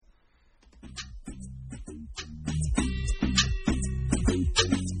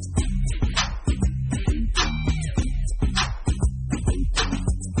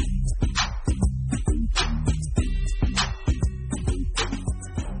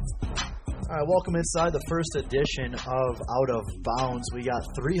All right, welcome inside the first edition of Out of Bounds. We got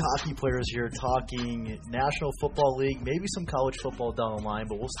three hockey players here talking National Football League, maybe some college football down the line,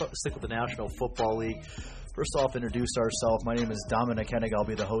 but we'll stick with the National Football League. First off, introduce ourselves. My name is Dominic Hennig. I'll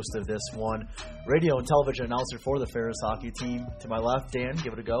be the host of this one. Radio and television announcer for the Ferris hockey team. To my left, Dan,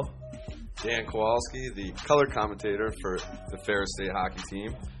 give it a go. Dan Kowalski, the color commentator for the Ferris State hockey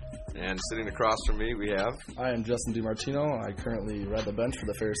team. And sitting across from me, we have... I am Justin DiMartino. I currently ride the bench for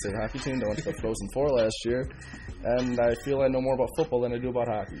the Ferris State hockey team that went to the Frozen Four last year. And I feel I know more about football than I do about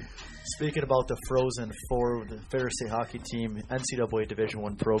hockey. Speaking about the Frozen Four, the Ferris State hockey team, NCAA Division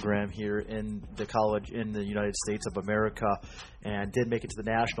I program here in the college in the United States of America, and did make it to the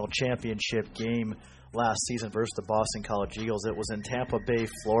national championship game last season versus the Boston College Eagles. It was in Tampa,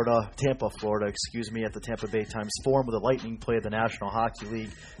 Florida, at the Tampa Bay Times Forum where the Lightning played the National Hockey League.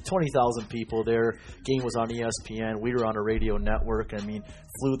 20,000 people there. Game was on ESPN. We were on a radio network.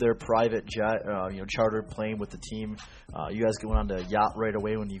 Flew their private jet, chartered plane with the team. You guys went on the yacht right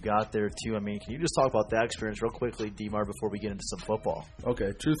away when you got there too. Can you just talk about that experience real quickly, D-Mar, before we get into some football?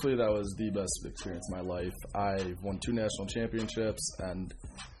 Okay, truthfully, that was the best experience of my life. I won 2 national championships, and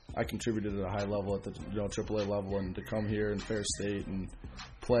I contributed at a high level at the AAA level, and to come here in Ferris State and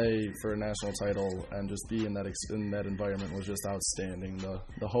play for a national title and just be in that environment was just outstanding.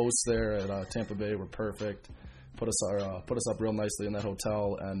 The hosts there at Tampa Bay were perfect. Put us up real nicely in that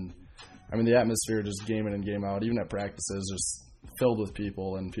hotel, and the atmosphere just game in and game out, even at practices, just filled with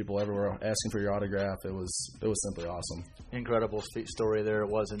people and people everywhere asking for your autograph. It was simply awesome. Incredible story there it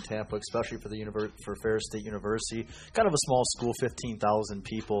was in Tampa, especially for Ferris State University. Kind of a small school, 15,000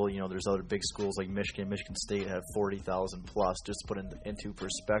 people. There's other big schools like Michigan State had 40,000 plus. Just to put into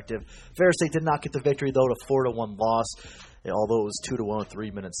perspective, Ferris State did not get the victory though, to 4-1 loss. Although it was 2-1 with 3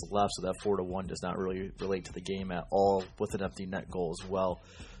 minutes left, so that 4-1 does not really relate to the game at all, with an empty net goal as well.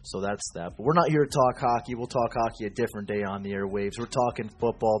 So that's that. But we're not here to talk hockey. We'll talk hockey a different day on the airwaves. We're talking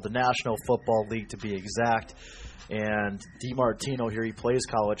football, the National Football League to be exact. And DiMartino here, he plays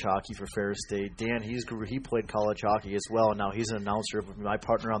college hockey for Ferris State. Dan, he played college hockey as well. Now he's an announcer, my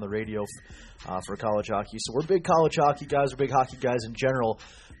partner on the radio for college hockey. So we're big college hockey guys. We're big hockey guys in general.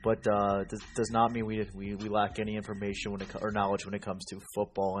 But does not mean we lack any information or knowledge when it comes to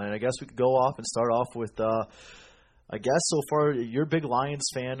football. And I guess we could go off and start off with, I guess so far you're a big Lions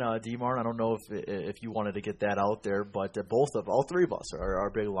fan, D-Mar. I don't know if you wanted to get that out there, but all three of us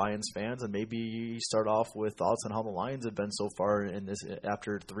are big Lions fans, and maybe start off with thoughts on how the Lions have been so far in this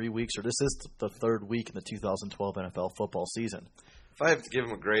after 3 weeks, or this is the third week in the 2012 NFL football season. If I have to give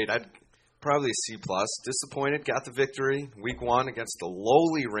them a grade, I'd probably C+. Disappointed, got the victory week 1 against the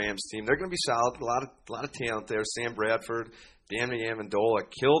lowly Rams team. They're going to be solid. A lot of talent there. Sam Bradford, Danny Amendola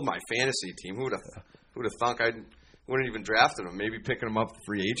killed my fantasy team. Who'd have thunk I wouldn't even drafted him? Maybe picking him up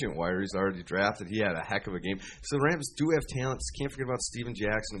free agent wire. He's already drafted. He had a heck of a game. So the Rams do have talent. Can't forget about Steven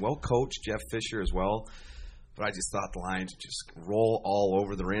Jackson. Well coached, Jeff Fisher as well. But I just thought the Lions would just roll all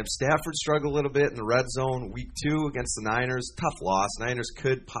over the Rams. Stafford struggled a little bit in the red zone. Week 2 against the Niners. Tough loss. Niners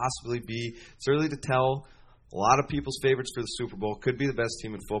could possibly be. It's early to tell. A lot of people's favorites for the Super Bowl. Could be the best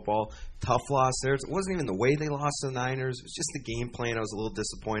team in football. Tough loss there. It wasn't even the way they lost to the Niners. It was just the game plan. I was a little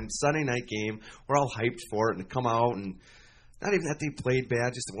disappointed. Sunday night game. We're all hyped for it. And to come out and not even that they played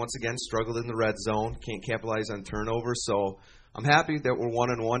bad. Just once again struggled in the red zone. Can't capitalize on turnovers. So I'm happy that we're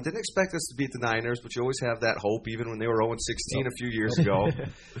 1-1. Didn't expect us to beat the Niners, but you always have that hope, even when they were 0-16 a few years ago.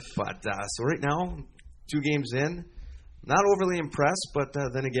 But so right now, 2 games in, not overly impressed, but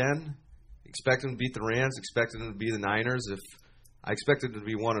then again, expect them to beat the Rams, expected them to be the Niners. I expected it to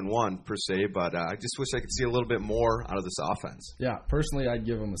be 1-1 per se, but I just wish I could see a little bit more out of this offense. Yeah, personally, I'd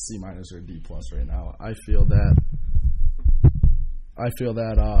give them a C- or a D+ right now. I feel that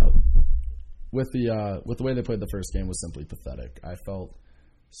with the way they played the first game was simply pathetic. I felt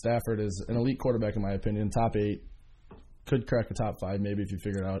Stafford is an elite quarterback in my opinion, top 8, could crack a top 5 maybe if you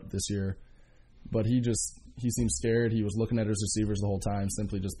figure it out this year. But he seemed scared. He was looking at his receivers the whole time,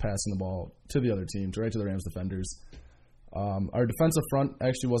 simply just passing the ball to the other team, right to the Rams defenders. Our defensive front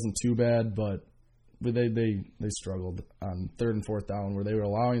actually wasn't too bad, but they struggled on 3rd and 4th down where they were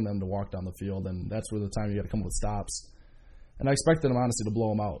allowing them to walk down the field, and that's where the time you got to come up with stops. And I expected them, honestly, to blow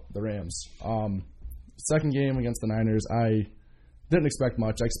them out, the Rams. Second game against the Niners, I didn't expect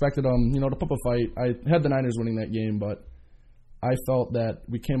much. I expected them, to put up a fight. I had the Niners winning that game, but I felt that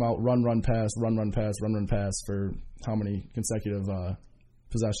we came out run, pass for how many consecutive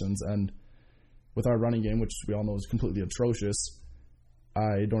possessions. And with our running game, which we all know is completely atrocious,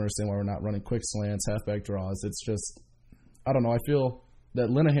 I don't understand why we're not running quick slants, halfback draws. It's just, I don't know. I feel that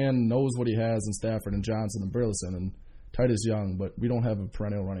Linehan knows what he has in Stafford and Johnson and Burleson, and Titus Young, but we don't have a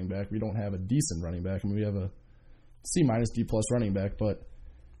perennial running back. We don't have a decent running back. I mean, we have a C-, D+ running back, but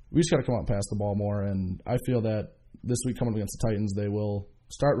we just got to come out and pass the ball more. And I feel that this week coming against the Titans, they will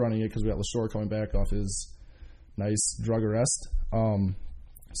start running it because we got LaShore coming back off his nice drug arrest.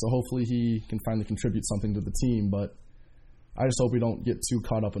 So hopefully he can finally contribute something to the team, but I just hope we don't get too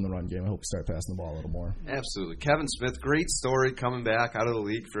caught up in the run game. I hope we start passing the ball a little more. Absolutely. Kevin Smith, great story coming back out of the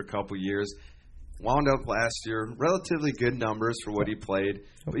league for a couple years. Wound up last year, relatively good numbers for what he played,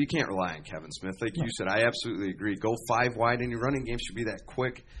 but you can't rely on Kevin Smith. Like you said, I absolutely agree. Go 5 wide, and your running game should be that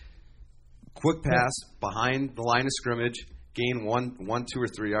quick pass behind the line of scrimmage, gain 1, 2, or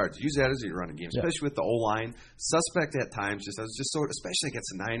 3 yards. Use that as your running game, especially with the O-line. Suspect at times, especially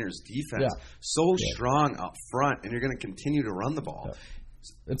against the Niners defense, strong up front, and you're going to continue to run the ball.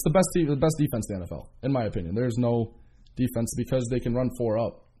 Yeah. It's the best defense in the NFL, in my opinion. There's no defense because they can run 4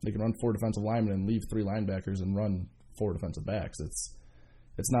 up. They can run 4 defensive linemen and leave 3 linebackers and run 4 defensive backs.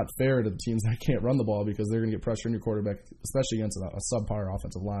 It's not fair to the teams that can't run the ball because they're going to get pressure on your quarterback, especially against a subpar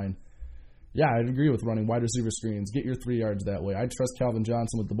offensive line. Yeah, I'd agree with running wide receiver screens. Get your 3 yards that way. I'd trust Calvin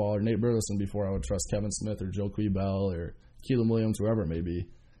Johnson with the ball or Nate Burleson before I would trust Kevin Smith or Joe Bell or Keelan Williams, whoever it may be.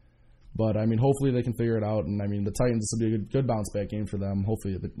 But, I mean, hopefully they can figure it out. And, I mean, the Titans, this will be a good bounce-back game for them.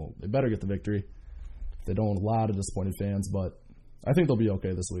 Hopefully they better get the victory. They don't want a lot of disappointed fans, but I think they'll be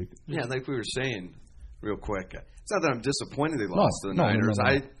okay this week. Yeah, like we were saying real quick, it's not that I'm disappointed they lost to the Niners. No.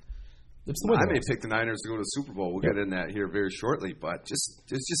 I may pick the Niners to go to the Super Bowl. We'll get in that here very shortly. But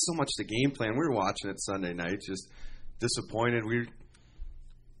there's just so much to game plan. We were watching it Sunday night, just disappointed. We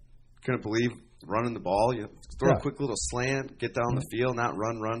couldn't believe running the ball. You throw a quick little slant, get down the field, not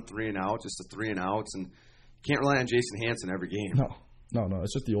run 3 and out, just a 3 and outs. And you can't rely on Jason Hanson every game. No,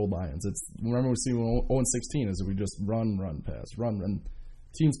 it's just the old Lions. Remember we see 0-16 is that we just run, pass, run.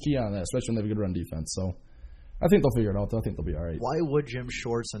 Teams key on that, especially when they have a good run defense. So I think they'll figure it out. I think they'll be all right. Why would Jim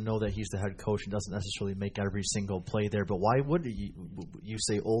Schwartz, and know that he's the head coach and doesn't necessarily make every single play there, but why would you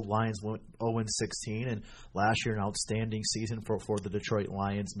say old Lions went 0-16 and last year an outstanding season for the Detroit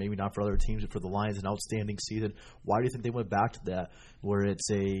Lions, maybe not for other teams, but for the Lions, an outstanding season. Why do you think they went back to that where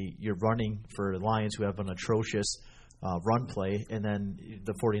you're running for Lions who have an atrocious run play, and then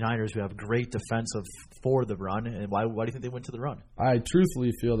the 49ers who have great defensive for the run, and why do you think they went to the run? I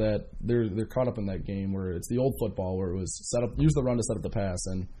truthfully feel that they're caught up in that game where it's the old football where it was use the run to set up the pass,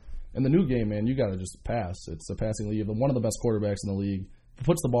 and in the new game, man, you got to just pass. It's a passing league. One of the best quarterbacks in the league. He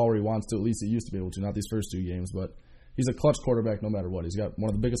puts the ball where he wants to, at least he used to be able to, not these first 2 games, but he's a clutch quarterback no matter what. He's got one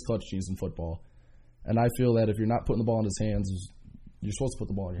of the biggest clutch genes in football, and I feel that if you're not putting the ball in his hands, you're supposed to put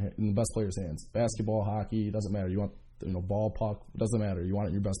the ball in the best player's hands. Basketball, hockey, it doesn't matter. You want ball, puck, it doesn't matter. You want it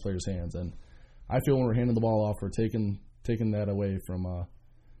in your best player's hands. And I feel when we're handing the ball off, we're taking that away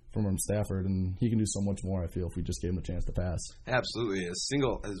from Stafford, and he can do so much more, I feel, if we just gave him a chance to pass. Absolutely.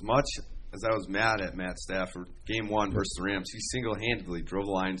 As much as I was mad at Matt Stafford, game 1 versus the Rams, he single-handedly drove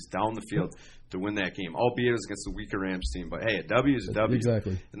the Lions down the field to win that game, albeit it was against the weaker Rams team. But, hey, a W is a W.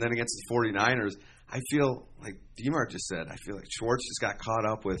 Exactly. And then against the 49ers, I feel, like D-Mark just said, I feel like Schwartz just got caught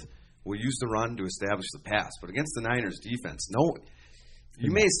up with, we'll use the run to establish the pass. But against the Niners defense,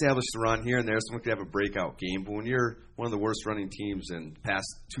 you may establish the run here and there. Someone could have a breakout game. But when you're one of the worst running teams in the past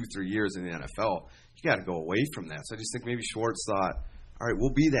 2-3 years in the NFL, you got to go away from that. So I just think maybe Schwartz thought, all right,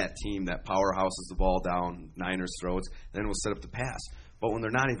 we'll be that team that powerhouses the ball down Niners' throats, then we'll set up the pass. But when they're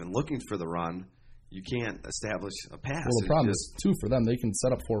not even looking for the run, you can't establish a pass. Well, the problem is, too, for them, they can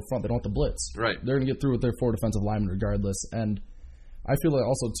set up 4 front. They don't have to blitz. Right. They're going to get through with their 4 defensive linemen regardless. And I feel like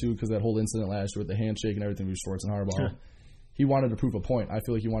also, too, because that whole incident last year with the handshake and everything with Schwartz and Harbaugh, he wanted to prove a point. I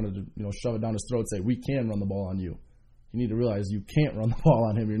feel like he wanted to shove it down his throat and say, we can run the ball on you. You need to realize you can't run the ball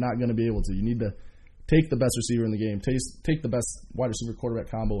on him. You're not going to be able to. You need to take the best receiver in the game, take the best wide receiver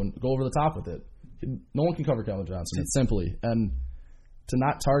quarterback combo and go over the top with it. No one can cover Calvin Johnson, simply. And to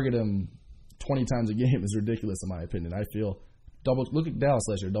not target him 20 times a game is ridiculous in my opinion. I feel look at Dallas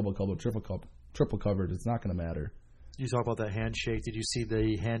last year, double covered, triple covered. It's not going to matter. You talk about that handshake. Did you see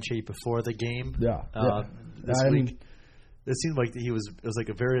the handshake before the game? Yeah. This week, it seemed like it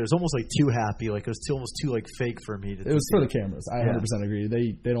was almost like too happy. Like it was almost too like fake for me. It was for the cameras. I 100% agree.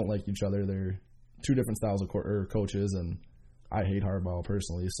 They don't like each other. They're 2 different styles of coaches, and I hate Harbaugh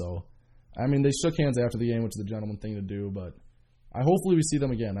personally. So, I mean, they shook hands after the game, which is a gentleman thing to do. But hopefully we see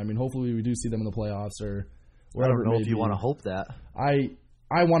them again. I mean, hopefully we do see them in the playoffs or wherever. I don't know if you want to hope that.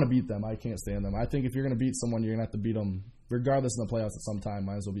 I want to beat them. I can't stand them. I think if you're going to beat someone, you're going to have to beat them regardless in the playoffs at some time.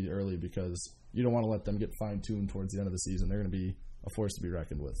 Might as well be early because you don't want to let them get fine-tuned towards the end of the season. They're going to be a force to be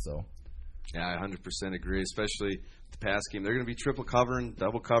reckoned with. So Yeah, I 100% agree, especially the pass game. They're going to be triple covering,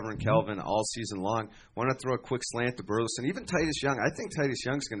 double covering Kelvin all season long. Why not throw a quick slant to Burleson? Even Titus Young. I think Titus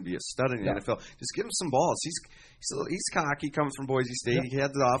Young's going to be a stud in the NFL. Just give him some balls. He's cocky coming from Boise State. He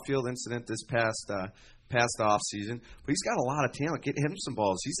had the off-field incident this past off season, but he's got a lot of talent. Get him some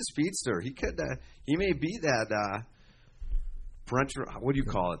balls. He's a speedster. He may be that what do you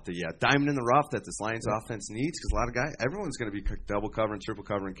call it? The diamond in the rough that this Lions offense needs, because a lot of guys, everyone's going to be double covering, triple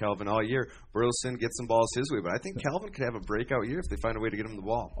covering Kelvin all year. Burleson gets some balls his way, but I think Kelvin could have a breakout year if they find a way to get him the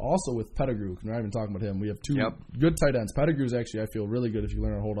ball. Also with Pettigrew, we're not even talking about him. We have two good tight ends. Pettigrew's actually, I feel, really good if you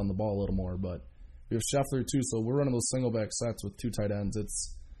learn to hold on the ball a little more, but we have Scheffler too, so we're running those single back sets with two tight ends. It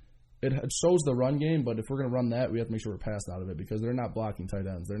shows the run game, but if we're going to run that, we have to make sure we're passed out of it, because they're not blocking tight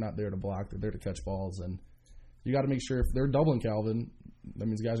ends. They're not there to block. They're there to catch balls, and you got to make sure if they're doubling Calvin, that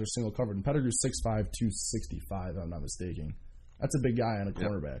means guys are single covered. And Pettigrew's 6'5", 265, if I'm not mistaken. That's a big guy on a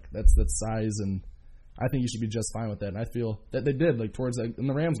cornerback. That's size, and I think you should be just fine with that. And I feel that they did, like towards in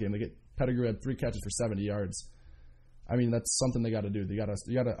the Rams game, Pettigrew had 3 catches for 70 yards. I mean, that's something they got to do. You got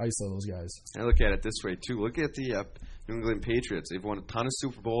to isolate those guys. I look at it this way too. Look at the New England Patriots. They've won a ton of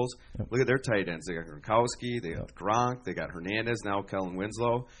Super Bowls. Yep. Look at their tight ends. They got Gronkowski. They got Gronk. They got Hernandez. Now Kellen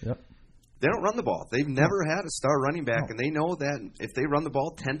Winslow. Yep. They don't run the ball. They've never had a star running back, and they know that if they run the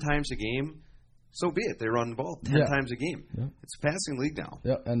ball 10 times a game, so be it. They run the ball 10 times a game. Yeah. It's a passing league now.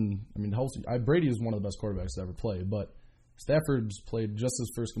 Yeah, and I mean, Brady is one of the best quarterbacks to ever play, but Stafford's played just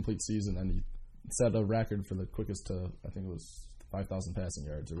his first complete season, and he set a record for the quickest to, I think it was 5,000 passing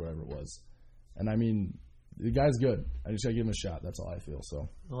yards or whatever it was. And I mean, the guy's good. I just got to give him a shot. That's all I feel. So.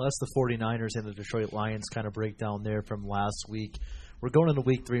 Well, that's the 49ers and the Detroit Lions kind of breakdown there from last week. We're going into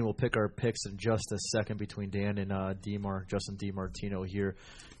week 3, and we'll pick our picks in just a second between Dan and Justin DiMartino here.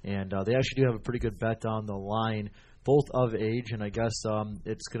 And they actually do have a pretty good bet on the line, both of age, and I guess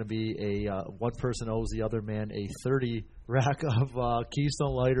it's going to be one person owes the other man a 30 rack of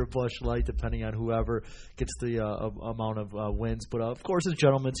Keystone Light or Busch Light, depending on whoever gets the amount of wins. But of course, it's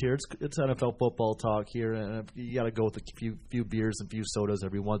gentlemen's here. It's NFL football talk here, and you got to go with a few beers and a few sodas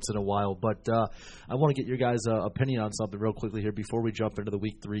every once in a while. But I want to get your guys' opinion on something real quickly here before we jump into the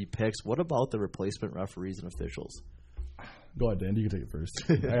week 3 picks. What about the replacement referees and officials? Go ahead, Dan. You can take it first.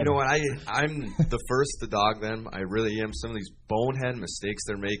 You know what? I'm the first to dog them. I really am. Some of these bonehead mistakes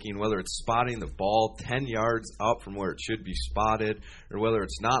they're making, whether it's spotting the ball 10 yards up from where it should be spotted, or whether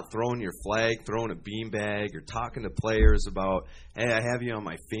it's not throwing your flag, throwing a beanbag, or talking to players about, hey, I have you on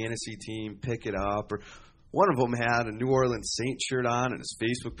my fantasy team, pick it up. Or one of them had a New Orleans Saints shirt on and his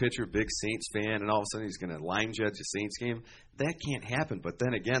Facebook picture, big Saints fan, and all of a sudden he's going to line judge a Saints game. That can't happen. But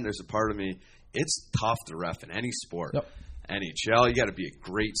then again, there's a part of me, it's tough to ref in any sport. Yep. NHL, you got to be a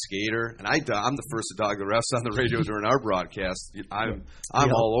great skater, and I'm the first to dog the refs on the radio during our broadcast. I'm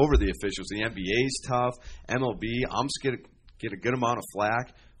all over the officials. The NBA's tough. MLB, I'm just get a good amount of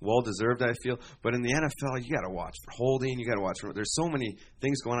flack, well deserved, I feel. But in the NFL, you got to watch for holding. You got to watch for. There's so many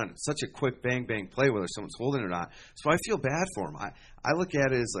things going on. It's such a quick bang play, whether someone's holding or not. So I feel bad for them. I look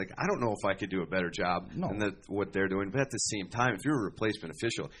at it as like I don't know if I could do a better job than what they're doing. But at the same time, if you're a replacement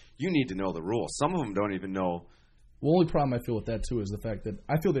official, you need to know the rules. Some of them don't even know. The only problem I feel with that, too, is the fact that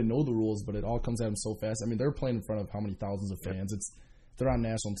I feel they know the rules, but it all comes at them so fast. I mean, they're playing in front of how many thousands of fans. They're on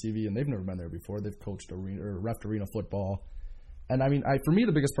national TV, and they've never been there before. They've coached reffed arena football. And, I mean, for me,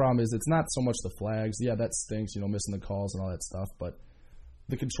 the biggest problem is it's not so much the flags. Yeah, that stinks, missing the calls and all that stuff. But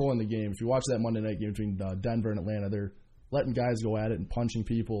the control in the game. If you watch that Monday night game between Denver and Atlanta, they're letting guys go at it and punching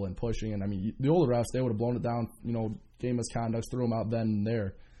people and pushing. And, I mean, the older refs, they would have blown it down, game misconduct, threw them out then and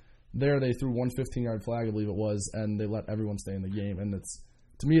there. There, they threw one 15-yard flag, I believe it was, and they let everyone stay in the game. And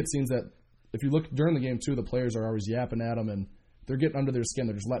to me, it seems that if you look during the game, too, the players are always yapping at them, and they're getting under their skin.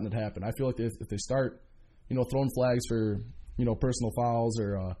 They're just letting it happen. I feel like if they start, throwing flags for, personal fouls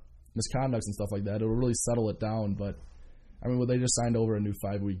or misconducts and stuff like that, it'll really settle it down. But, I mean, they just signed over a new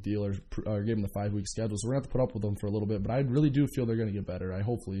 5-week deal or gave them the 5-week schedule, so we're going to have to put up with them for a little bit. But I really do feel they're going to get better.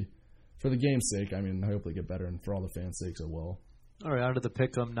 Hopefully, for the game's sake, I hope they get better, and for all the fans' sakes, it will. All right, on to the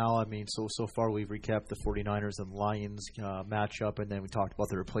pick'em now. I mean, so far we've recapped the 49ers and Lions matchup, and then we talked about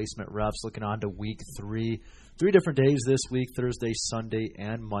the replacement refs. Looking on to week 3. 3 different days this week, Thursday, Sunday,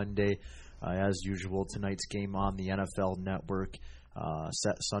 and Monday. As usual, tonight's game on the NFL Network.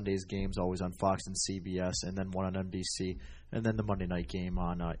 Sunday's games always on Fox and CBS, and then one on NBC, and then the Monday night game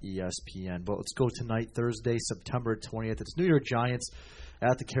on ESPN. But let's go tonight, Thursday, September 20th. It's New York Giants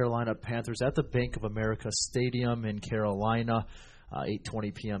at the Carolina Panthers at the Bank of America Stadium in Carolina.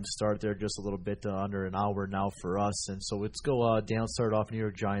 8:20 p.m. start there, just a little bit under an hour now for us. And so let's go down, start off New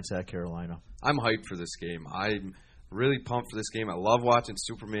York Giants at Carolina. I'm hyped for this game. really pumped for this game. I love watching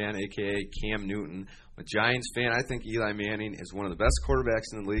Superman, a.k.a. Cam Newton. I'm a Giants fan. I think Eli Manning is one of the best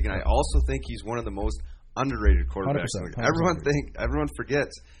quarterbacks in the league, and I also think he's one of the most underrated quarterbacks in the league. Everyone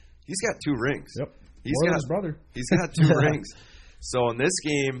forgets he's got 2 rings. Yep. He's More got than his brother. He's got 2 rings. So in this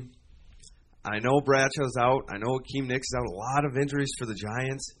game, I know Bradshaw's out. I know Akeem Nicks is out. A lot of injuries for the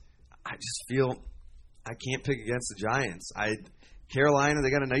Giants. I just feel I can't pick against the Giants. Carolina, they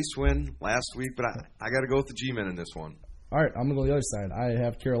got a nice win last week, but I got to go with the G-Men in this one. All right, I'm going to go the other side. I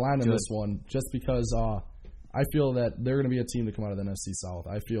have Carolina in this one just because I feel that they're going to be a team to come out of the NFC South.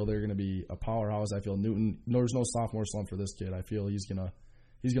 I feel they're going to be a powerhouse. I feel Newton, there's no sophomore slump for this kid. I feel he's going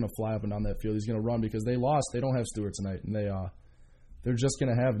to fly up and down that field. He's going to run because they lost. They don't have Stewart tonight, and they're just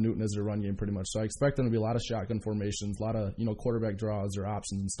going to have Newton as their run game pretty much. So I expect them to be a lot of shotgun formations, a lot of quarterback draws or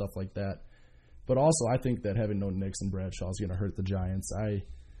options and stuff like that. But also, I think that having no Nicks and Bradshaw is going to hurt the Giants.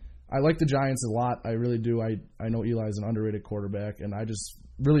 I like the Giants a lot. I really do. I know Eli's an underrated quarterback, and I just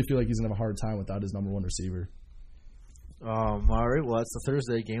really feel like he's going to have a hard time without his number 1 receiver. All right. Well, that's the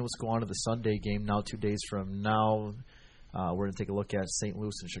Thursday game. Let's go on to the Sunday game now. 2 days from now, we're going to take a look at St.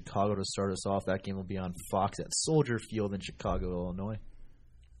 Louis and Chicago to start us off. That game will be on Fox at Soldier Field in Chicago, Illinois.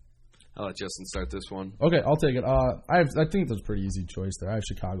 I'll let Justin start this one. Okay, I'll take it. I think there's a pretty easy choice there. I have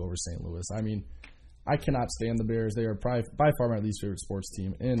Chicago over St. Louis. I mean, I cannot stand the Bears. They are probably by far my least favorite sports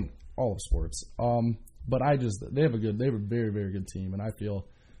team in all of sports. But they have a very, very good team, and I feel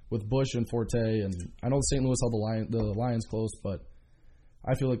with Bush and Forte, and I know St. Louis held the Lions close, but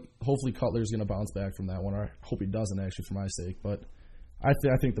I feel like hopefully Cutler's going to bounce back from that one. Or I hope he doesn't, actually, for my sake. But I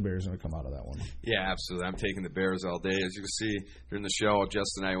think the Bears are going to come out of that one. Yeah, absolutely. I'm taking the Bears all day. As you can see during the show,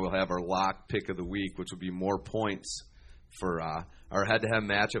 Justin and I will have our lock pick of the week, which will be more points for our head-to-head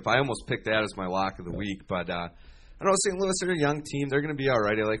matchup. I almost picked that as my lock of the week, but I know St. Louis, they're a young team. They're going to be all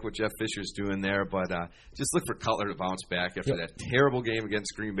right. I like what Jeff Fisher's doing there, but just look for Cutler to bounce back after that terrible game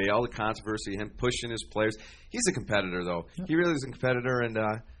against Green Bay. All the controversy, him pushing his players. He's a competitor, though. He really is a competitor, and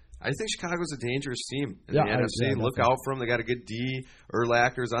I think Chicago's a dangerous team in the NFC. Look out for him. They got a good D.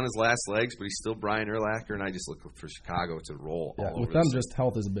 Urlacher's on his last legs, but he's still Brian Urlacher, and I just look for Chicago to roll all over. With them, just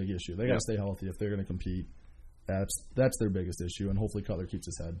health is a big issue. They got to stay healthy if they're going to compete. That's their biggest issue, and hopefully Cutler keeps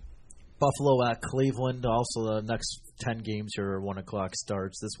his head. Buffalo at Cleveland. Also, the next 10 games here are 1 o'clock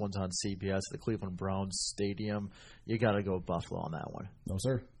starts. This one's on CBS, the Cleveland Browns Stadium. You got to go Buffalo on that one. No,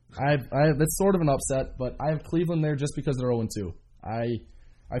 sir. That's sort of an upset, but I have Cleveland there just because they're 0-2.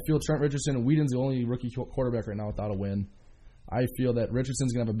 I feel Trent Richardson and Whedon's the only rookie quarterback right now without a win. I feel that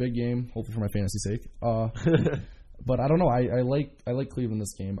Richardson's going to have a big game, hopefully for my fantasy sake. But I don't know. I like Cleveland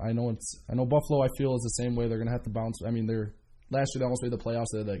this game. I know Buffalo. I feel is the same way. They're going to have to bounce. I mean, last year they almost made the playoffs.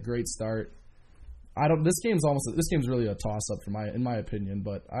 They had that great start. This game's really a toss up in my opinion.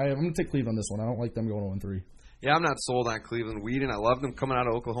 But I'm going to take Cleveland on this one. I don't like them going 0-3. Yeah, I'm not sold on Cleveland. Whedon, I love them coming out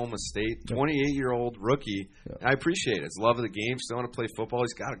of Oklahoma State. 28-year-old rookie. Yep. I appreciate it. His love of the game. Still want to play football.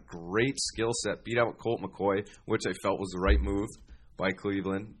 He's got a great skill set. Beat out Colt McCoy, which I felt was the right move by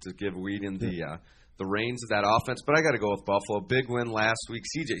Cleveland to give Whedon the reins of that offense. But I got to go with Buffalo. Big win last week.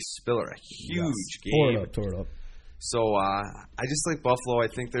 C.J. Spiller, a huge game. Tore it up. So I just like Buffalo. I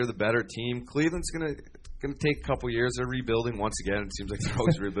think they're the better team. Cleveland's going to take a couple years. They're rebuilding once again. It seems like they're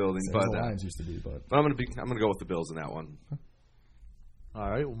always rebuilding. But the Lions used to be. But I'm going to go with the Bills in that one. All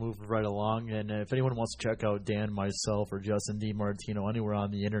right, we'll move right along. And if anyone wants to check out Dan, myself, or Justin DiMartino anywhere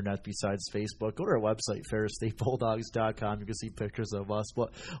on the internet besides Facebook, go to our website, FerrisStateBulldogs.com. You can see pictures of us.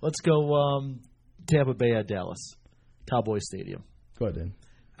 But let's go Tampa Bay at Dallas, Cowboys Stadium. Go ahead, Dan.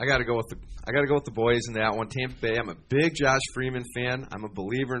 I got to go with the boys in that one. Tampa Bay. I'm a big Josh Freeman fan. I'm a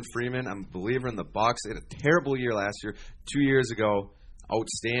believer in Freeman. I'm a believer in the Bucs. They had a terrible year last year. 2 years ago,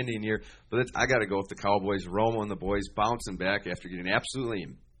 outstanding year. But I got to go with the Cowboys. Romo and the boys bouncing back after getting absolutely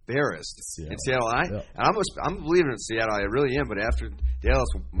embarrassed in Seattle. I'm a believer in Seattle. I really am. But after Dallas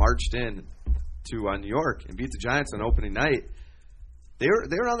marched in to New York and beat the Giants on opening night, they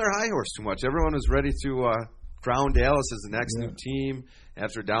were on their high horse too much. Everyone was ready to crown Dallas as the next new team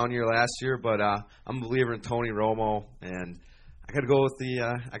after a down year last year. But I'm a believer in Tony Romo, and I got to go with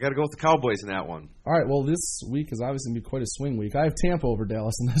the Cowboys in that one. All right. Well, this week is obviously going to be quite a swing week. I have Tampa over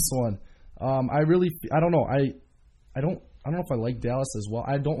Dallas in this one. I don't know. I don't know if I like Dallas as well.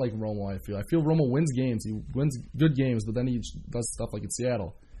 I don't like Romo. I feel Romo wins games. He wins good games, but then he does stuff like in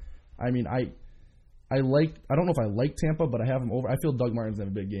Seattle. I mean, I don't know if I like Tampa, but I have him over. I feel Doug Martin's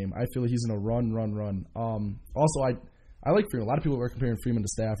going to have a big game. I feel he's going to run. Also, I like Freeman. A lot of people are comparing Freeman to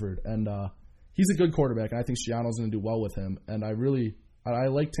Stafford, and he's a good quarterback, and I think Schiano's going to do well with him. And I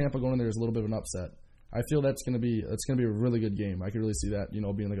like Tampa going in there as a little bit of an upset. I feel that's gonna be a really good game. I could really see that,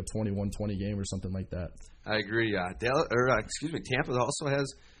 being like a 21-20 game or something like that. I agree. Tampa also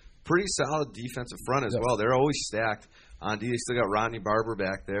has pretty solid defensive front as well. They're always stacked on D. They still got Rodney Barber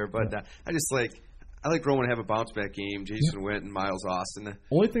back there, but I like Roman to have a bounce back game. Jason Witten, Miles Austin.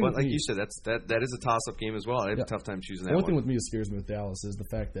 Only thing, but like you said, that is a toss up game as well. I have a tough time choosing that. The only thing with me that scares me with Dallas is the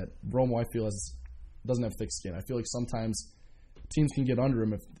fact that Romo, I feel, doesn't have thick skin. I feel like sometimes teams can get under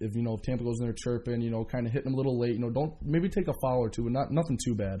him if Tampa goes in there chirping, kind of hitting him a little late. Don't maybe take a foul or two, but nothing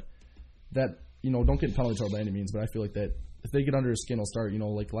too bad. That don't get in penalty trouble by any means. But I feel like that if they get under his skin, he'll start.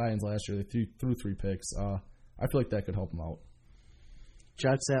 Like Lions last year, they threw 3 picks. I feel like that could help him out.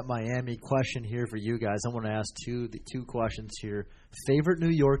 Jets at Miami. Question here for you guys. I want to ask two questions here. Favorite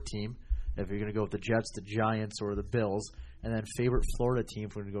New York team, if you're going to go with the Jets, the Giants, or the Bills, and then favorite Florida team,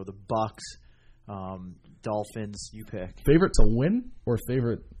 if we're going to go with the Bucks, Dolphins. You pick. Favorite to win or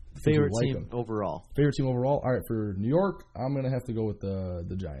favorite team overall? Favorite team overall. All right, for New York, I'm going to have to go with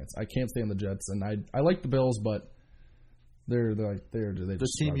the Giants. I can't stand the Jets, and I like the Bills, but they're the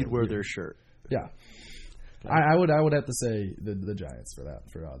team you'd wear their shirt. Yeah. I would have to say the Giants for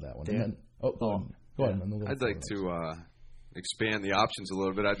that one. Dan? Go ahead. I'd like to expand the options a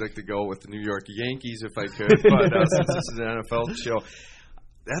little bit. I'd like to go with the New York Yankees if I could, but since this is an NFL show,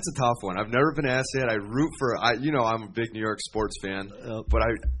 that's a tough one. I've never been asked that. I root for I'm a big New York sports fan, but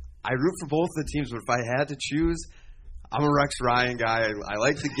I root for both the teams. But if I had to choose, I'm a Rex Ryan guy. I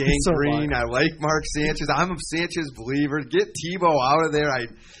like the gang green. I like Mark Sanchez. I'm a Sanchez believer. Get Tebow out of there.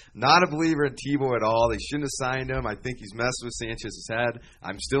 I'm not a believer in Tebow at all. They shouldn't have signed him. I think he's messed with Sanchez's head.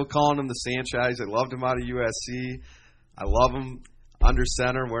 I'm still calling him the Sanchez. I loved him out of USC. I love him under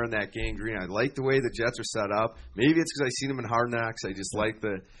center wearing that gang green. I like the way the Jets are set up. Maybe it's because I've seen them in Hard Knocks. I just like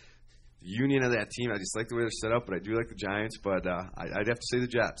the union of that team. I just like the way they're set up, but I do like the Giants. But I'd have to say the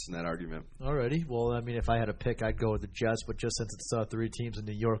Jets in that argument. Alrighty. Well, I mean, if I had a pick, I'd go with the Jets. But just since it's 3 teams in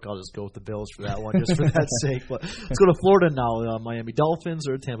New York, I'll just go with the Bills for that one, just for that sake. But let's go to Florida now. Miami Dolphins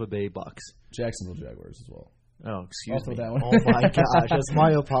or Tampa Bay Bucks? Jacksonville Jaguars as well. Oh, excuse me. That one. Oh my gosh, that's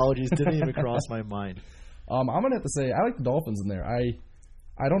my apologies. Didn't even cross my mind. I'm gonna have to say I like the Dolphins in there. I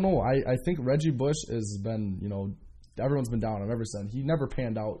don't know. I think Reggie Bush has been everyone's been down on him ever since. He never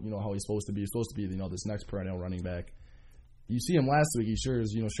panned out, how he's supposed to be. He's supposed to be, this next perennial running back. You see him last week, he sure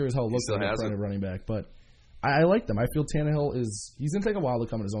as hell looks like a perennial running back. But I like them. I feel Tannehill he's going to take a while to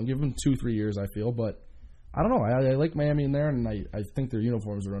come in his own. Give him 2-3 years, I feel. But I don't know. I like Miami in there, and I think their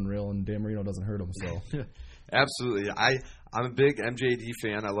uniforms are unreal, and Dan Marino doesn't hurt them. So. Absolutely. I'm a big MJD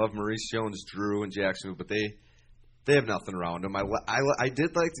fan. I love Maurice Jones-Drew and Jacksonville, but they have nothing around them. I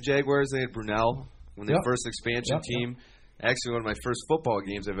did like the Jaguars. They had Brunell when they first expansion team. Actually, one of my first football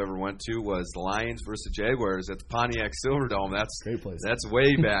games I've ever went to was the Lions versus Jaguars at the Pontiac Silverdome. That's great place. That's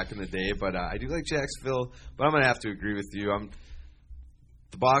way back in the day. But I do like Jacksonville. But I'm going to have to agree with you.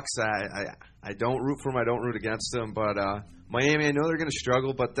 The Bucs, I don't root for them. I don't root against them. But Miami, I know they're going to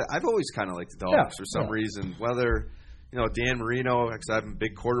struggle. But I've always kind of liked the Dolphins for some reason. Whether Dan Marino, because I'm a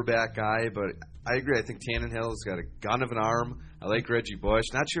big quarterback guy, but I agree. I think Tannehill's got a gun of an arm. I like Reggie Bush.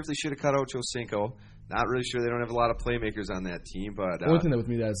 Not sure if they should have cut out Joe Cinco. Not really sure. They don't have a lot of playmakers on that team. But the only thing that with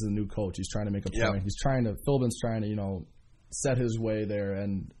me that is the new coach. He's trying to make a point. He's trying to. Philbin's trying to set his way there,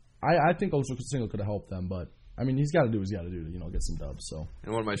 and I think Joe Cinco could have helped them, but. I mean, he's got to do what he's got to do to get some dubs. So.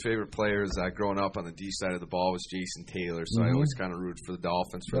 And one of my favorite players growing up on the D side of the ball was Jason Taylor. So I always kind of rooted for the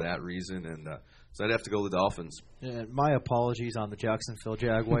Dolphins for that reason. And so I'd have to go with the Dolphins. And my apologies on the Jacksonville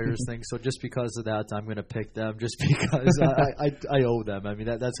Jaguars thing. So just because of that, I'm going to pick them just because I owe them. I mean,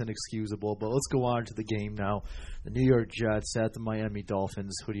 that's inexcusable. But let's go on to the game now. The New York Jets at the Miami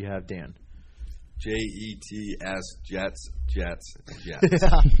Dolphins. Who do you have, Dan? Jets, Jets.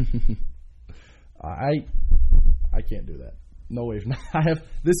 I can't do that. No way.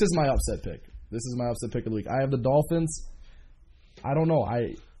 This is my upset pick. This is my upset pick of the week. I have the Dolphins. I don't know.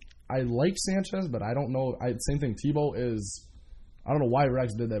 I like Sanchez, but I don't know. Same thing. Tebow is. I don't know why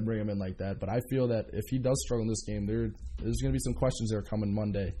Rex did that, bring him in like that. But I feel that if he does struggle in this game, there's going to be some questions that are coming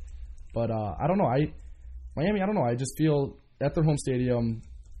Monday. But I don't know. Miami. I don't know. I just feel at their home stadium.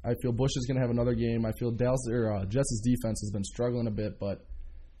 I feel Bush is going to have another game. I feel Jets' defense has been struggling a bit, but.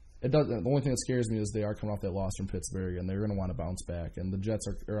 It does. The only thing that scares me is they are coming off that loss from Pittsburgh, and they're going to want to bounce back. And the Jets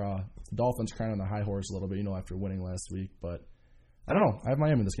Dolphins kind of on the high horse a little bit, after winning last week. But I don't know. I have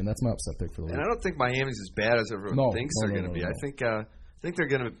Miami in this game. That's my upset pick for the week. And I don't think Miami's as bad as everyone thinks they're going to be. I think they're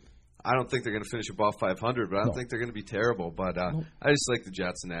going to. I don't think they're going to finish above 500, but I don't think they're going to be terrible. But I just like the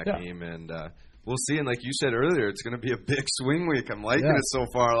Jets in that game, and we'll see. And like you said earlier, it's going to be a big swing week. I'm liking it so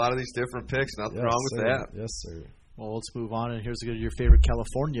far. A lot of these different picks. Nothing wrong with that. Yes, sir. Well, let's move on, and here's your favorite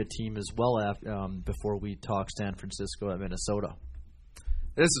California team as well. Before we talk San Francisco at Minnesota.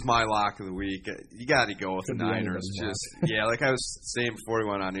 This is my lock of the week. You got to go with the Niners. Like I was saying before we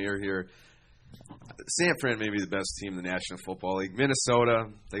went on air here, San Fran may be the best team in the National Football League. Minnesota,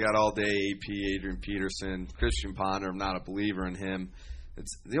 they got all day AP, Adrian Peterson, Christian Ponder. I'm not a believer in him.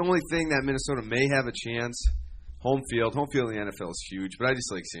 It's the only thing that Minnesota may have a chance. Home field in the NFL is huge, but I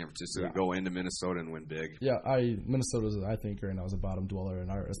just like San Francisco to go into Minnesota and win big. Yeah, Minnesota, I think right now is a bottom dweller in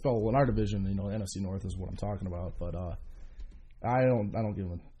our division. NFC North is what I'm talking about, but I don't give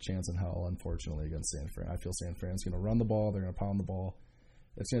them a chance in hell, unfortunately, against San Fran. I feel San Fran's going to run the ball. They're going to pound the ball.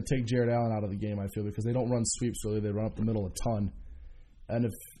 It's going to take Jared Allen out of the game, I feel, because they don't run sweeps really. They run up the middle a ton. And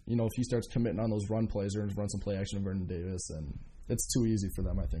if he starts committing on those run plays, they're going to run some play action to Vernon Davis, and it's too easy for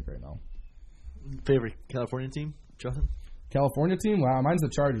them, I think, right now. Favorite California team, Jonathan? California team? Wow, mine's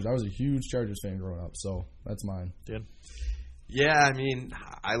the Chargers. I was a huge Chargers fan growing up, so that's mine. Dan? Yeah, I mean,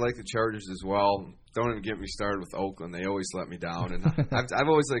 I like the Chargers as well. Don't even get me started with Oakland. They always let me down. And I've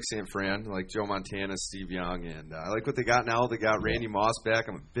always liked San Fran, like Joe Montana, Steve Young. And I like what they got now. They got Randy Moss back.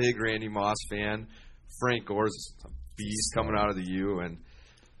 I'm a big Randy Moss fan. Frank Gore's a beast coming out of the U. And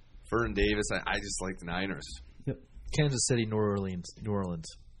Vernon Davis, I just like the Niners. Yep. Kansas City, New Orleans.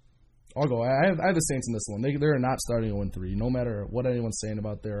 I'll go. I have the Saints in this one. They're not starting 0-3. No matter what anyone's saying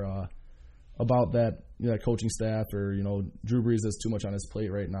about their about that coaching staff or Drew Brees has too much on his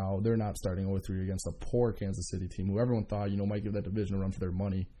plate right now. They're not starting 0-3 against a poor Kansas City team who everyone thought might give that division a run for their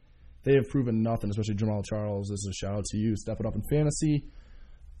money. They have proven nothing, especially Jamal Charles. This is a shout out to you, stepping up in fantasy.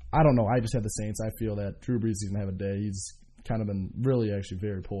 I don't know. I just have the Saints. I feel that Drew Brees is going to have a day. He's kind of been really actually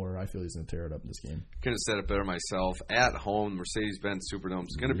very poor. I feel he's going to tear it up in this game. Couldn't have said it better myself. At home, Mercedes-Benz Superdome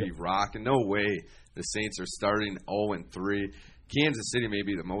is going to be rocking. No way the Saints are starting 0-3. Kansas City may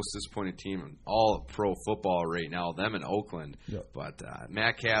be the most disappointing team in all of pro football right now, them in Oakland. Yep. But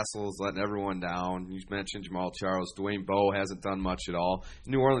Matt Castle is letting everyone down. You mentioned Jamal Charles. Dwayne Bowe hasn't done much at all.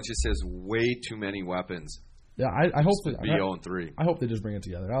 New Orleans just has way too many weapons. Yeah, I hope to be 0-3. I hope they just bring it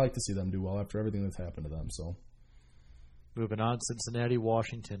together. I like to see them do well after everything that's happened to them. So, moving on, Cincinnati,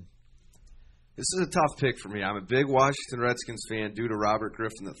 Washington. This is a tough pick for me. I'm a big Washington Redskins fan due to Robert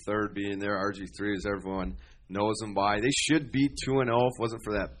Griffin III being there. RG3, as everyone knows him by. They should be 2-0 if it wasn't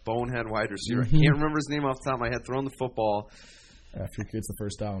for that bonehead wide receiver. I can't remember his name off the top of my head. Throwing the football. After he gets the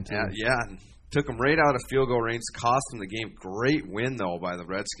first down, too. Yeah. Took him right out of field goal range. Cost him the game. Great win, though, by the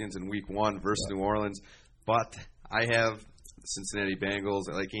Redskins in Week 1 versus New Orleans. But I have the Cincinnati Bengals.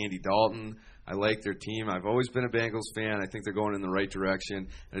 I like Andy Dalton. I like their team. I've always been a Bengals fan. I think they're going in the right direction. And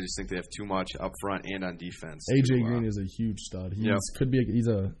I just think they have too much up front and on defense. A.J. Green is a huge stud. He's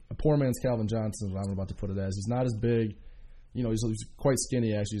a poor man's Calvin Johnson, is what I'm about to put it as. He's not as big. He's quite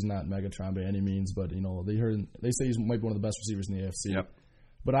skinny, actually. He's not Megatron by any means. But, they say he might be one of the best receivers in the AFC. Yep.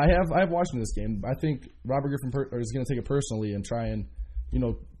 But I have watched this game. I think Robert Griffin is going to take it personally and try and,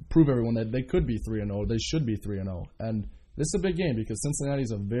 prove everyone that they could be 3-0. They should be 3-0. And this is a big game because Cincinnati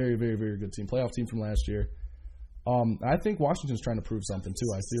is a very, very, very good team, playoff team from last year. I think Washington's trying to prove something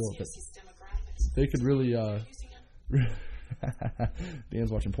too. I feel that they could really.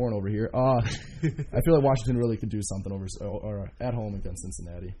 Dan's watching porn over here. I feel like Washington really could do something or at home against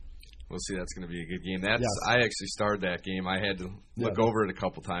Cincinnati. We'll see. That's going to be a good game. I actually started that game. I had to look over it a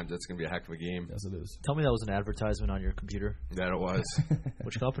couple times. That's going to be a heck of a game. Yes, it is. Tell me that was an advertisement on your computer. That it was.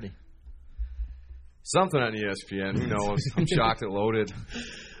 Which company? Something on ESPN. Who knows? I'm shocked it loaded.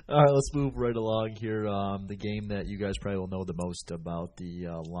 All right, let's move right along here. The game that you guys probably will know the most about, the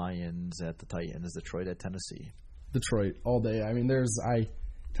Lions at the Titans, Detroit at Tennessee. Detroit all day. I mean,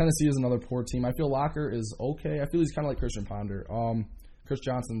 Tennessee is another poor team. I feel Locker is okay. I feel he's kind of like Christian Ponder. Chris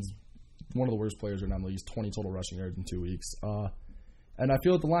Johnson's one of the worst players right now. He's 20 total rushing yards in 2 weeks. And I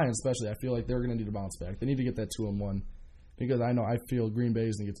feel with the Lions especially, I feel like they're going to need to bounce back. They need to get that 2-1 because I feel Green Bay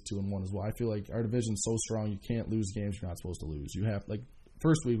is going to get to 2-1 as well. I feel like our division's so strong you can't lose games you're not supposed to lose. You have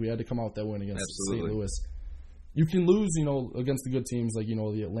first week we had to come out with that win against St. Louis. You can lose, against the good teams like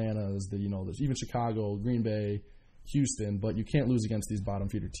the Atlantas, even Chicago, Green Bay, Houston, but you can't lose against these bottom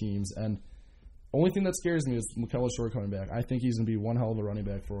feeder teams. And only thing that scares me is Mikel Shore coming back. I think he's going to be one hell of a running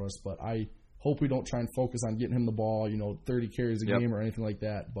back for us, but I hope we don't try and focus on getting him the ball, 30 carries a game or anything like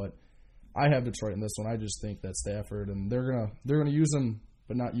that. But I have Detroit in this one. I just think that Stafford, and they're gonna use him,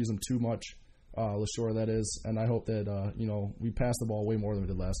 but not use him too much. LaShore, that is, and I hope that we pass the ball way more than we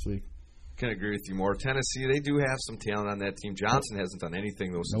did last week. Can agree with you more. Tennessee, they do have some talent on that team. Johnson hasn't done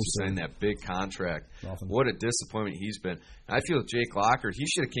anything though since he signed that big contract. Nothing. What a disappointment he's been. And I feel Jake Locker, he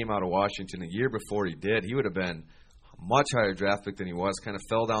should have came out of Washington a year before he did. He would have been a much higher draft pick than he was. Kind of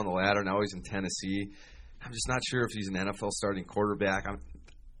fell down the ladder. Now he's in Tennessee. I'm just not sure if he's an NFL starting quarterback.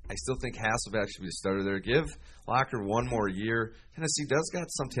 I still think Hasselbeck should be the starter there. Give Locker one more year. Tennessee does got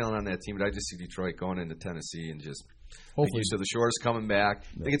some talent on that team, but I just see Detroit going into Tennessee and just hopefully. So the Shores coming back.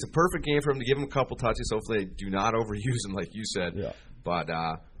 I think it's a perfect game for him to give him a couple touches. Hopefully they do not overuse him like you said. Yeah. But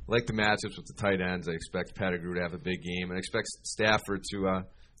like the matchups with the tight ends, I expect Pettigrew to have a big game, and I expect Stafford to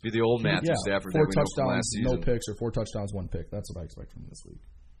be the old Matthew Stafford. 4 touchdowns, no picks, or 4 touchdowns, 1 pick. That's what I expect from him this week.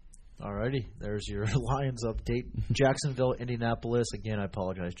 Alrighty, there's your Lions update. Jacksonville, Indianapolis. Again, I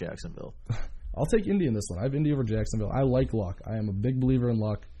apologize, Jacksonville. I'll take Indy in this one. I have Indy over Jacksonville. I like Luck. I am a big believer in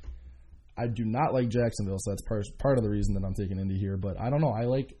Luck. I do not like Jacksonville, so that's part of the reason that I'm taking Indy here. But I don't know. I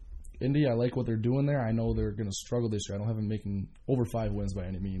like Indy. I like what they're doing there. I know they're going to struggle this year. I don't have them making over 5 wins by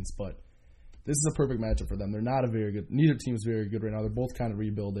any means, but this is a perfect matchup for them. They're not a very good – neither team is very good right now. They're both kind of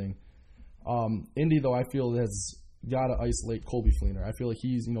rebuilding. Indy, though, I feel has got to isolate Colby Fleener. I feel like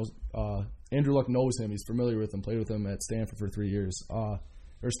he's, Andrew Luck knows him. He's familiar with him, played with him at Stanford for 3 years, or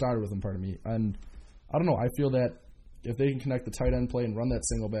started with him, pardon me. And I don't know. I feel that if they can connect the tight end play and run that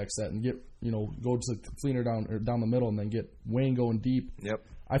single back set and get, go to Fleener down the middle and then get Wayne going deep. Yep.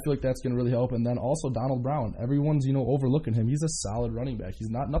 I feel like that's going to really help. And then also Donald Brown. Everyone's, overlooking him. He's a solid running back. He's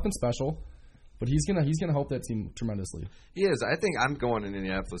nothing special. But he's gonna help that team tremendously. He is. I think I'm going in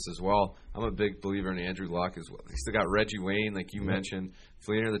Indianapolis as well. I'm a big believer in Andrew Luck as well. They still got Reggie Wayne, like you mentioned,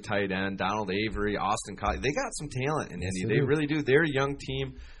 Fleener the tight end, Donald Avery, Austin Collie. They got some talent in Indy. They really do. They're a young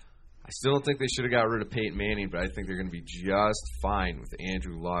team. I still don't think they should have got rid of Peyton Manning, but I think they're going to be just fine with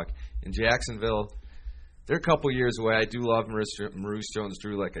Andrew Luck. In Jacksonville, they're a couple years away. I do love Maurice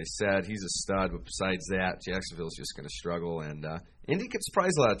Jones-Drew, like I said. He's a stud, but besides that, Jacksonville's just going to struggle. And Indy could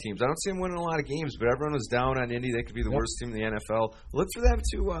surprise a lot of teams. I don't see them winning a lot of games, but everyone was down on Indy. They could be the worst team in the NFL. Look for them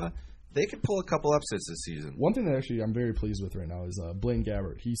to they could pull a couple upsets this season. One thing that actually I'm very pleased with right now is Blaine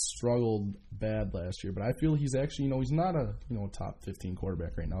Gabbert. He struggled bad last year, but I feel he's actually, he's not a top 15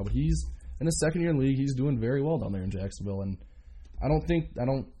 quarterback right now, but he's in his second year in the league. He's doing very well down there in Jacksonville, and I think it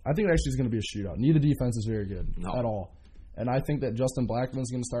actually is going to be a shootout. Neither defense is very good at all. And I think that Justin Blackmon's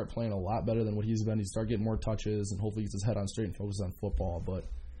going to start playing a lot better than what he's been. He's start getting more touches and hopefully gets his head on straight and focuses on football. But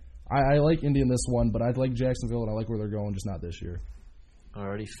I like Indy in this one, but I like Jacksonville and I like where they're going, just not this year.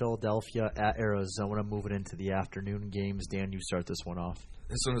 Alrighty, Philadelphia at Arizona, moving into the afternoon games. Dan, you start this one off.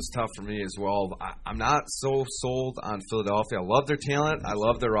 This one is tough for me as well. I'm not so sold on Philadelphia. I love their talent. I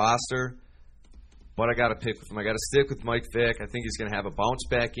love their roster. But I got to pick with them. I got to stick with Mike Vick. I think he's going to have a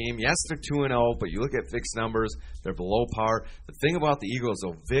bounce-back game. Yes, they're 2-0, but you look at Vick's numbers, they're below par. The thing about the Eagles,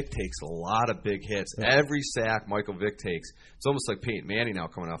 though, Vick takes a lot of big hits. Every sack Michael Vick takes, it's almost like Peyton Manning now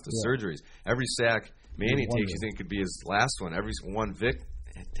coming off the surgeries. Every sack Manning takes, you think could be his last one. Every one Vick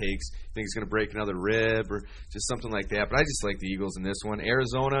takes, you think he's going to break another rib or just something like that. But I just like the Eagles in this one.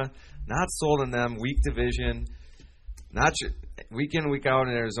 Arizona, not sold on them. Weak division. Not sure. Week in, week out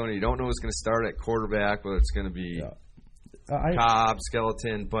in Arizona, you don't know who's going to start at quarterback, whether it's going to be Cobb,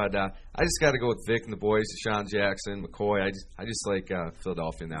 Skeleton. But I just got to go with Vic and the boys, Deshaun Jackson, McCoy. I just like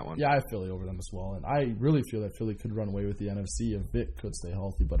Philadelphia in that one. Yeah, I have Philly over them as well. And I really feel that Philly could run away with the NFC if Vic could stay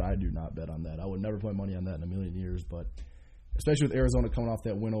healthy, but I do not bet on that. I would never put money on that in a million years. But especially with Arizona coming off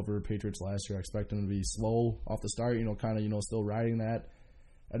that win over Patriots last year, I expect them to be slow off the start, still riding that.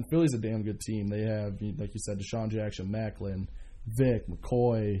 And Philly's a damn good team. They have, like you said, Deshaun Jackson, Macklin, Vic,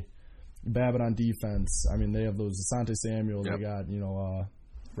 McCoy, Babbitt on defense. I mean, they have those Asante Samuel. Yep. They got,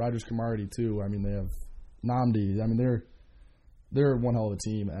 Rogers Cromartie, too. I mean, they have Namdi. I mean, they're one hell of a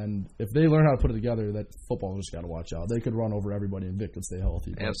team. And if they learn how to put it together, that football just got to watch out. They could run over everybody and Vic could stay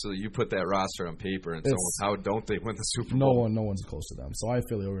healthy. Absolutely. You put that roster on paper, and how don't they win the Super Bowl? No one's close to them. So I have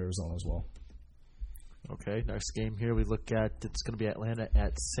Philly over Arizona as well. Okay, next game here we look at, it's going to be Atlanta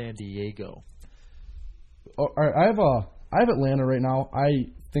at San Diego. All right, I have Atlanta right now. I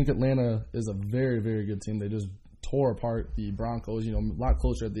think Atlanta is a very, very good team. They just tore apart the Broncos, a lot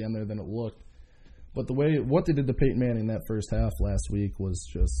closer at the end there than it looked. But what they did to Peyton Manning that first half last week was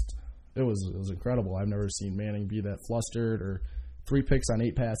just it was incredible. I've never seen Manning be that flustered, or 3 picks on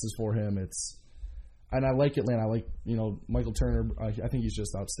 8 passes for him. And I like Atlanta. I like, Michael Turner. I think he's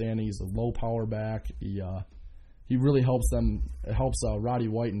just outstanding. He's a low power back. He really helps them. It helps Roddy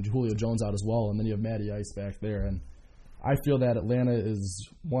White and Julio Jones out as well. And then you have Matty Ice back there. And I feel that Atlanta is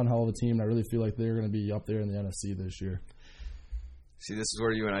one hell of a team. And I really feel like they're going to be up there in the NFC this year. See, this is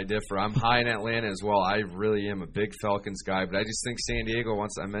where you and I differ. I'm high in Atlanta as well. I really am a big Falcons guy. But I just think San Diego,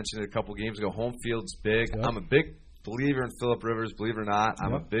 once I mentioned it a couple games ago, home field's big. Yep. I'm a big believer in Phillip Rivers, believe it or not.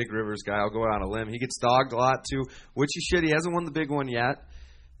 I'm a big Rivers guy. I'll go out on a limb. He gets dogged a lot, too, which he should. He hasn't won the big one yet.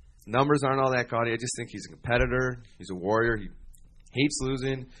 Numbers aren't all that gaudy. I just think he's a competitor. He's a warrior. hates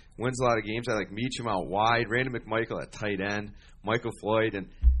losing, wins a lot of games. I like Meacham out wide, Randy McMichael at tight end, Michael Floyd, and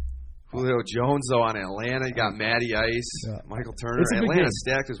Julio Jones, though, on Atlanta. You got Matty Ice, Michael Turner. Atlanta's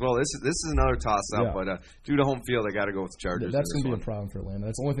stacked as well. This is another toss-up, but due to home field, I got to go with the Chargers. That's going to be a problem for Atlanta.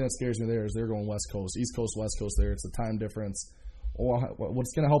 That's the only thing that scares me there is they're going West Coast. East Coast, West Coast there. It's the time difference.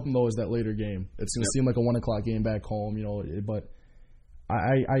 What's going to help them, though, is that later game. It's going to seem like a 1 o'clock game back home, but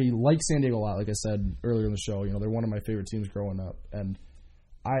I like San Diego a lot, like I said earlier in the show. They're one of my favorite teams growing up. And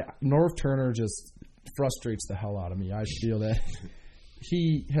Norv Turner just frustrates the hell out of me. I feel that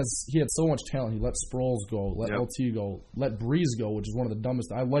he had so much talent. He let Sproles go, let LT go, let Breeze go, which is one of the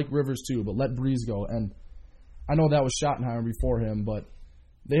dumbest. I like Rivers too, but let Breeze go. And I know that was Schottenheimer before him, but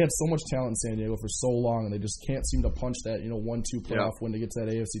they had so much talent in San Diego for so long, and they just can't seem to punch that 1-2 playoff when they get to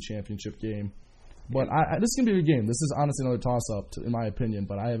that AFC Championship game. But this is going to be a good game. This is honestly another toss-up, in my opinion,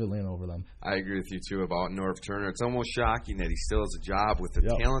 but I have Atlanta over them. I agree with you, too, about Norv Turner. It's almost shocking that he still has a job with the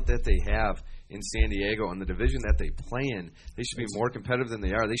talent that they have in San Diego and the division that they play in. They should be more competitive than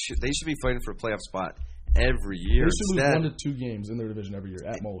they are. They should be fighting for a playoff spot every year. They should lose 1 to 2 games in their division every year,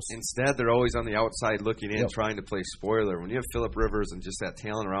 at most. Instead, they're always on the outside looking in, trying to play spoiler. When you have Phillip Rivers and just that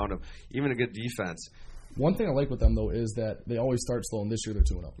talent around him, even a good defense. One thing I like with them, though, is that they always start slow, and this year they're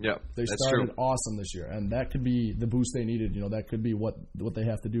 2-0. Yeah, they started awesome this year, and that could be the boost they needed. That could be what they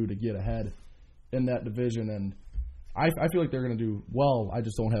have to do to get ahead in that division. And I feel like they're going to do well. I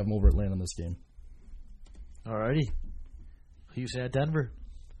just don't have them over Atlanta in this game. Alrighty, Houston at Denver.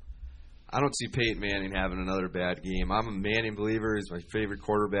 I don't see Peyton Manning having another bad game. I'm a Manning believer. He's my favorite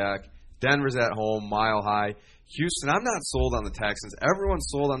quarterback. Denver's at home, Mile High. Houston, I'm not sold on the Texans. Everyone's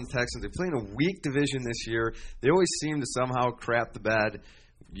sold on the Texans. They play in a weak division this year. They always seem to somehow crap the bed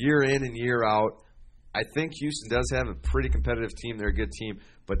year in and year out. I think Houston does have a pretty competitive team. They're a good team.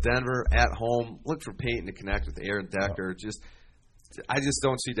 But Denver at home, look for Peyton to connect with Aaron Decker. I just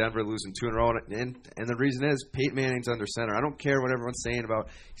don't see Denver losing 2 in a row. And the reason is Peyton Manning's under center. I don't care what everyone's saying about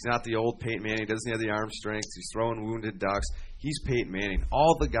he's not the old Peyton Manning. He doesn't have the arm strength. He's throwing wounded ducks. He's Peyton Manning.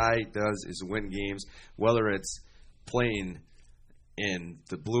 All the guy does is win games, whether it's playing in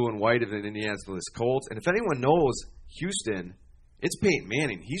the blue and white of the Indianapolis Colts. And if anyone knows Houston, it's Peyton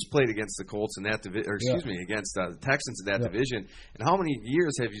Manning. He's played against the Colts in that division, against the Texans in that division. And how many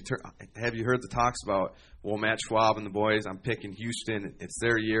years have you heard the talks about? Well, Matt Schwab and the boys, I'm picking Houston. It's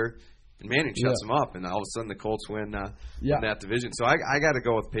their year. And Manning shuts them up, and all of a sudden the Colts win that division. So I got to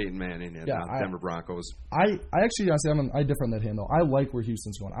go with Peyton Manning and Denver Broncos. I actually, I differ on that hand, though. I like where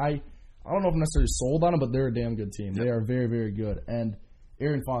Houston's going. I don't know if I'm necessarily sold on them, but they're a damn good team. Yep. They are very, very good. And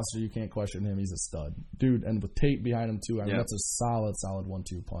Aaron Foster, you can't question him. He's a stud. Dude, and with Tate behind him, too, that's a solid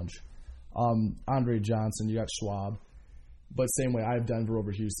 1-2 punch. Andre Johnson, you got Schwab. But same way, I have Denver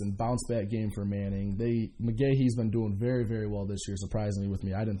over Houston. Bounce back game for Manning. McGahee's been doing very, very well this year, surprisingly with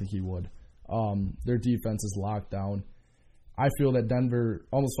me. I didn't think he would. Their defense is locked down. I feel that Denver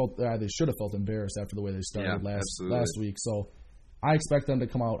almost felt they should have felt embarrassed after the way they started last week. So I expect them to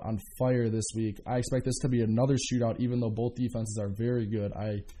come out on fire this week. I expect this to be another shootout, even though both defenses are very good.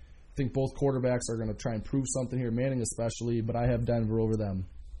 I think both quarterbacks are going to try and prove something here, Manning especially, but I have Denver over them.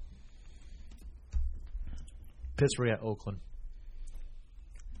 Pittsburgh at Oakland.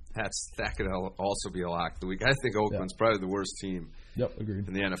 That could also be a lock of the week. I think Oakland's probably the worst team agreed.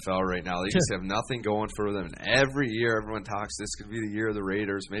 in the NFL right now. They just have nothing going for them. And every year everyone talks this could be the year of the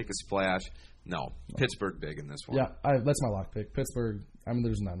Raiders, make a splash. No. Pittsburgh big in this one. Yeah, that's my lock pick. Pittsburgh,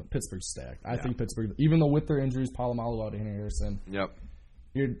 there's none. Pittsburgh's stacked. I think Pittsburgh, even though with their injuries, Polamalu out, Henry Harrison.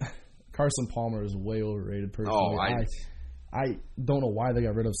 Carson Palmer is way overrated personally. I don't know why they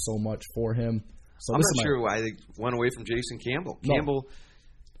got rid of so much for him. So I'm not sure why they went away from Jason Campbell. Campbell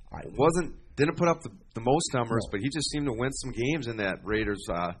didn't put up the most numbers, but he just seemed to win some games in that Raiders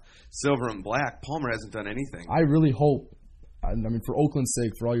silver and black. Palmer hasn't done anything. I really hope, for Oakland's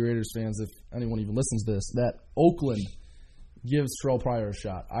sake, for all your Raiders fans, if anyone even listens to this, that Oakland gives Terrell Pryor a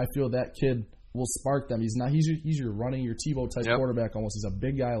shot. I feel that kid will spark them. He's your running, your Tebow type quarterback almost. He's a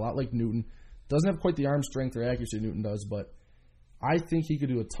big guy, a lot like Newton. Doesn't have quite the arm strength or accuracy Newton does, but I think he could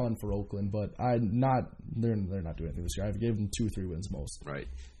do a ton for Oakland, but they're not doing anything this year. I've given them 2-3 wins most. Right.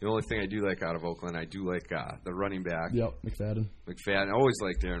 The only thing I do like out of Oakland, I do like the running back. Yep, McFadden. I always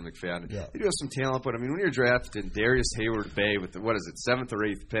liked Darren McFadden. Yeah. They do have some talent, but when you're drafted Darius Hayward-Bay with 7th or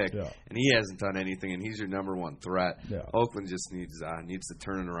 8th pick, and he hasn't done anything, and he's your number one threat, Oakland just needs to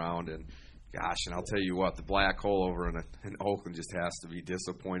turn it around. And gosh, and I'll tell you what, the black hole over in Oakland just has to be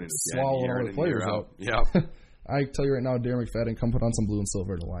disappointed again, year in and year out. Yeah. I tell you right now, Darren McFadden, come put on some blue and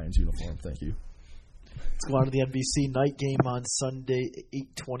silver in the Lions uniform. Thank you. Let's go on to the NBC night game on Sunday,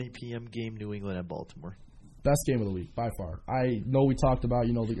 8:20 p.m. game, New England and Baltimore. Best game of the week, by far. I know we talked about,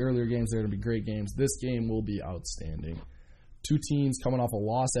 the earlier games, they're going to be great games. This game will be outstanding. Two teams coming off a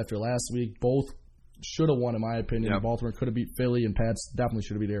loss after last week. Both should have won, in my opinion. Yep. Baltimore could have beat Philly, and Pats definitely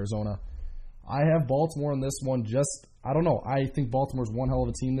should have beat Arizona. I have Baltimore in this one. I don't know. I think Baltimore's one hell of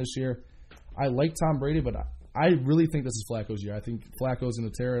a team this year. I like Tom Brady, but I really think this is Flacco's year. I think Flacco's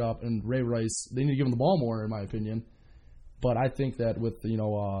going to tear it up, and Ray Rice, they need to give him the ball more, in my opinion. But I think that with,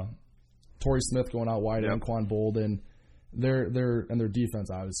 Torrey Smith going out wide and Anquan Boldin, their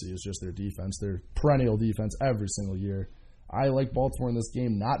defense, obviously, is just their defense. Their perennial defense every single year. I like Baltimore in this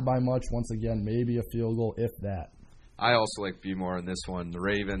game, not by much. Once again, maybe a field goal, if that. I also like B-more in this one. The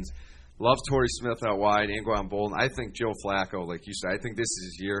Ravens. Love Torrey Smith out wide, Anquan Boldin. I think Joe Flacco, like you said, I think this is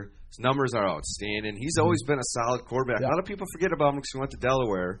his year. His numbers are outstanding. He's always been a solid quarterback. Yeah. A lot of people forget about him because he went to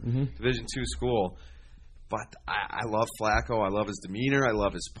Delaware, Division II school. But I love Flacco. I love his demeanor. I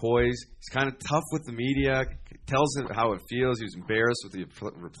love his poise. He's kind of tough with the media. Tells him how it feels. He was embarrassed with the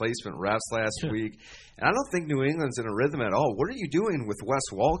replacement refs last week. And I don't think New England's in a rhythm at all. What are you doing with Wes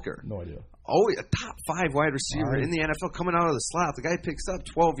Welker? No idea. Always a top 5 wide receiver in the NFL coming out of the slot. The guy picks up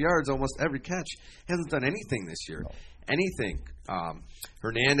 12 yards almost every catch. Hasn't done anything this year. No. Anything.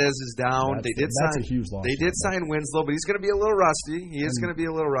 Hernandez is down. That's a huge loss. They did sign Winslow, but he's going to be a little rusty. He is going to be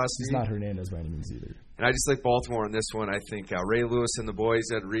a little rusty. He's not Hernandez by any means either. And I just like Baltimore in this one. I think Ray Lewis and the boys,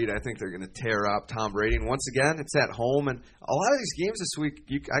 Ed Reed, I think they're going to tear up Tom Brady. And once again, it's at home. And a lot of these games this week,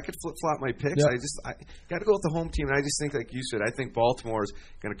 I could flip-flop my picks. Yep. I got to go with the home team. And I just think, like you said, I think Baltimore is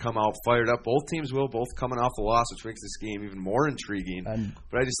going to come out fired up. Both teams will, both coming off a loss, which makes this game even more intriguing.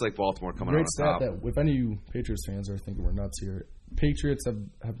 But I just like Baltimore coming out on top. Great stat that if any of you Patriots fans are thinking we're nuts here, Patriots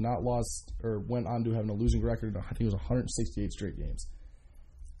have not lost or went on to having a losing record. I think it was 168 straight games.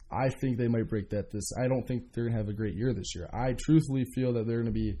 I think they might break that. I don't think they're going to have a great year this year. I truthfully feel that they're going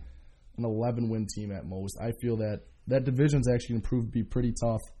to be an 11-win team at most. I feel that division's actually going to prove to be pretty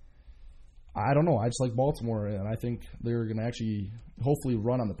tough. I don't know. I just like Baltimore, and I think they're going to actually hopefully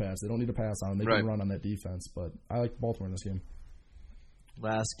run on the pass. They don't need to pass on them. They can run on that defense. But I like Baltimore in this game.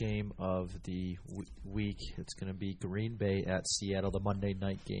 Last game of the week, it's going to be Green Bay at Seattle, the Monday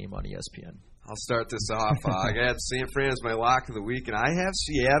night game on ESPN. I'll start this off. I got San Fran as my lock of the week, and I have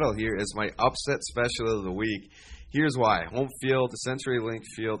Seattle here as my upset special of the week. Here's why. Home field, the CenturyLink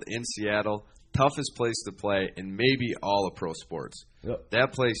Field in Seattle, toughest place to play in maybe all of pro sports. Yep.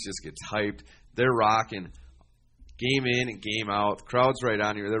 That place just gets hyped. They're rocking. Game in and game out. The crowd's right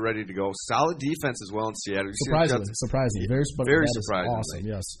on here. They're ready to go. Solid defense as well in Seattle. Surprisingly. Very surprisingly. Awesome,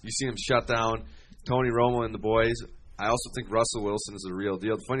 yes. You see them shut down Tony Romo and the boys. I also think Russell Wilson is a real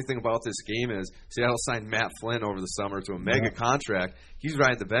deal. The funny thing about this game is Seattle signed Matt Flynn over the summer to a mega contract. He's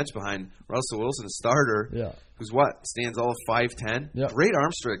riding the bench behind Russell Wilson, a starter, who's stands all of 5'10". Yep. Great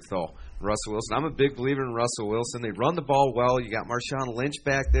arm strength, though, Russell Wilson. I'm a big believer in Russell Wilson. They run the ball well. You got Marshawn Lynch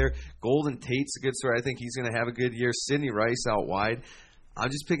back there. Golden Tate's a good story. I think he's going to have a good year. Sidney Rice out wide. I'm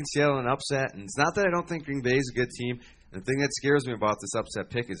just picking Seattle in an upset, and it's not that I don't think Green Bay is a good team. The thing that scares me about this upset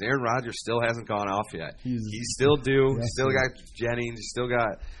pick is Aaron Rodgers still hasn't gone off yet. He's still due. He's still got Jennings. He's still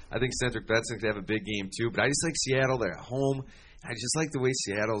got, I think, Cedric Benson to have a big game too. But I just like Seattle. They're at home. I just like the way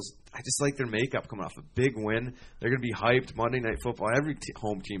I just like their makeup coming off a big win. They're going to be hyped. Monday Night Football. Every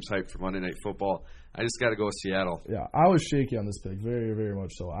home team's hyped for Monday Night Football. I just got to go with Seattle. Yeah, I was shaky on this pick, very, very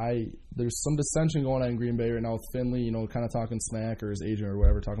much so. There's some dissension going on in Green Bay right now with Finley, kind of talking smack, or his agent or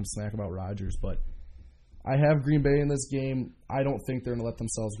whatever, talking smack about Rodgers. But I have Green Bay in this game. I don't think they're going to let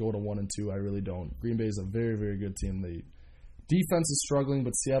themselves go to 1-2. I really don't. Green Bay is a very, very good team. The defense is struggling,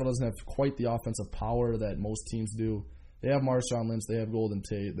 but Seattle doesn't have quite the offensive power that most teams do. They have Marshawn Lynch. They have Golden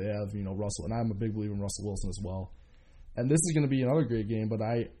Tate. They have Russell, and I'm a big believer in Russell Wilson as well. And this is going to be another great game, but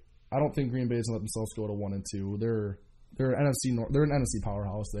I don't think Green Bay is going to let themselves go to 1-2. They're an NFC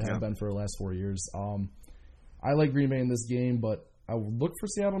powerhouse. They have been for the last 4 years. I like Green Bay in this game, but I would look for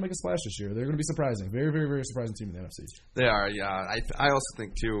Seattle to make a splash this year. They're going to be surprising. Very, very, very surprising team in the NFC. They are, yeah. I also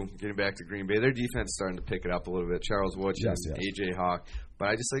think, too, getting back to Green Bay, their defense is starting to pick it up a little bit. Charles Wood and A.J. Hawk. But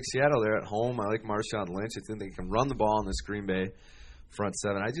I just like Seattle. They're at home. I like Marshawn Lynch. I think they can run the ball in this Green Bay front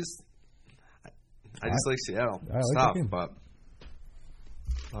seven. I just like Seattle. It's tough, but...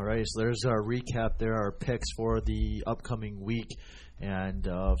 All right, so there's our recap there, our picks for the upcoming week. And,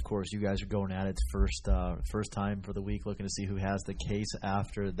 of course, you guys are going at it first time for the week, looking to see who has the case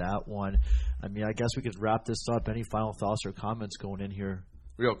after that one. I mean, I guess we could wrap this up. Any final thoughts or comments going in here?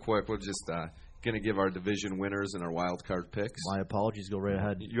 Real quick, we'll just going to give our division winners and our wild card picks. My apologies. Go right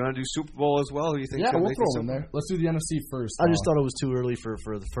ahead. You want to do Super Bowl as well? Who do you think? Yeah, we'll make throw it them in there. Let's do the NFC first. I just thought it was too early for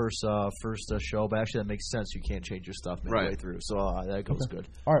the first show, but actually that makes sense. You can't change your stuff midway through, so that goes good.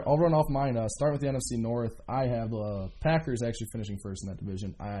 All right, I'll run off mine. Start with the NFC North. I have Packers actually finishing first in that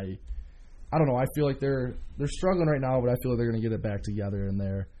division. I don't know. I feel like they're struggling right now, but I feel like they're going to get it back together in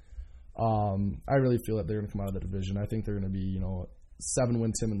there. I really feel that they're going to come out of the division. I think they're going to be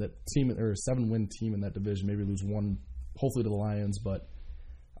 7-win team in that team in that division. Maybe lose one, hopefully to the Lions, but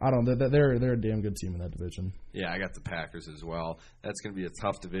I don't know. They're a damn good team in that division. Yeah, I got the Packers as well. That's going to be a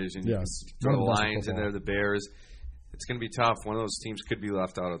tough division. Yeah, throw the Lions in there, the Bears. It's going to be tough. One of those teams could be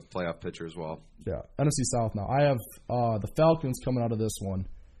left out of the playoff picture as well. Yeah, NFC South now. I have the Falcons coming out of this one,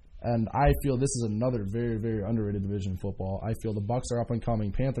 and I feel this is another very, very underrated division in football. I feel the Bucs are up and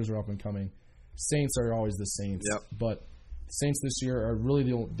coming, Panthers are up and coming, Saints are always the Saints. Yep. But Saints this year are really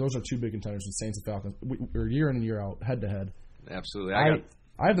those are two big contenders, the Saints and Falcons. We're year in and year out, head to head. Absolutely.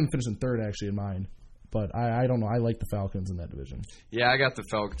 I have them finishing third actually in mine, but I don't know. I like the Falcons in that division. Yeah, I got the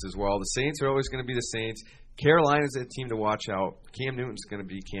Falcons as well. The Saints are always going to be the Saints. Carolina's that team to watch out. Cam Newton's going to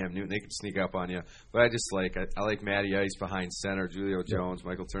be Cam Newton. They can sneak up on you. But I like Matty Ice behind center, Julio Jones,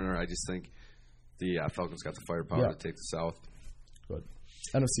 Michael Turner. I just think the Falcons got the firepower to take the South. Good.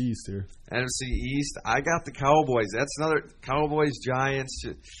 NFC East here. NFC East, I got the Cowboys. That's another Cowboys, Giants,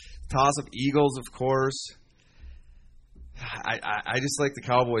 toss-up Eagles, of course. I just like the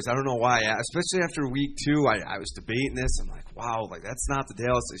Cowboys. I don't know why. Especially after week 2, I was debating this. I'm like, wow, that's not the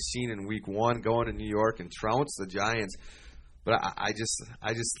Dallas I've seen in week 1 going to New York and trounce the Giants. But I just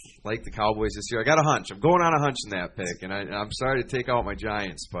like the Cowboys this year. I got a hunch. I'm going on a hunch in that pick, and I'm sorry to take out my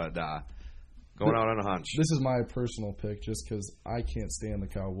Giants, but going out on a hunch. This is my personal pick just because I can't stand the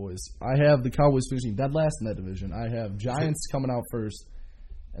Cowboys. I have the Cowboys finishing dead last in that division. I have Giants coming out first.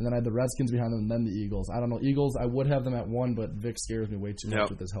 And then I have the Redskins behind them, and then the Eagles. I don't know. Eagles, I would have them at 1, but Vic scares me way too much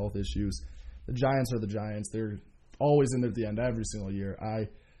with his health issues. The Giants are the Giants. They're always in there at the end every single year. I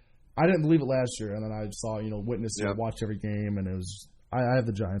didn't believe it last year, and then I saw, witness it, watch every game, and it was I have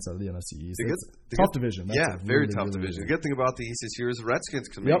the Giants out of the NFC East. Tough division. That's very really, tough really division. Really The good thing about the East this year is the Redskins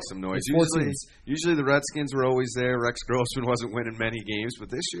can make some noise. It's Usually the Redskins were always there. Rex Grossman wasn't winning many games,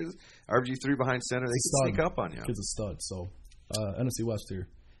 but this year, RG3 behind center, they can sneak up on you. Kid's a stud. So NFC West here.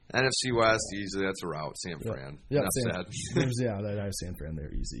 NFC West, easily that's a route. San Fran. Yeah, I have San Fran there,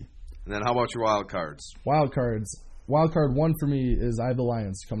 easy. And then how about your wild cards? Wild cards. Wild card 1 for me is I have the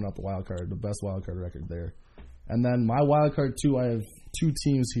Lions coming out the wild card, the best wild card record there. And then my wild card 2, I have 2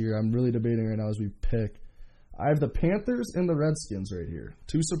 teams here. I'm really debating right now as we pick. I have the Panthers and the Redskins right here.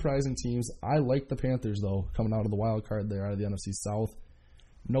 2 surprising teams. I like the Panthers, though, coming out of the wild card there out of the NFC South.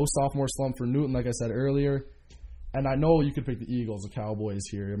 No sophomore slump for Newton, like I said earlier. And I know you could pick the Eagles, the Cowboys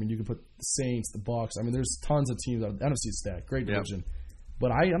here. I mean, you could put the Saints, the Bucs. I mean, there's tons of teams. NFC stack, great division.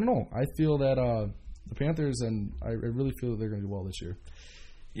 But I don't know. I feel that the Panthers, and I really feel that they're going to do well this year.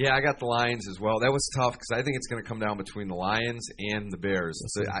 Yeah, I got the Lions as well. That was tough because I think it's going to come down between the Lions and the Bears.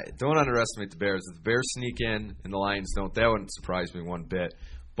 So don't underestimate the Bears. If the Bears sneak in and the Lions don't, that wouldn't surprise me one bit.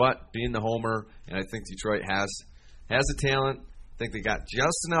 But being the homer, and I think Detroit has the talent. I think they got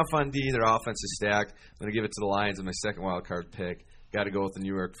just enough on D. Their offense is stacked. I'm going to give it to the Lions in my second wild card pick. Got to go with the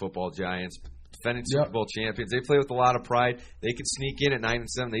New York Football Giants, defending Super Bowl champions. They play with a lot of pride. They can sneak in at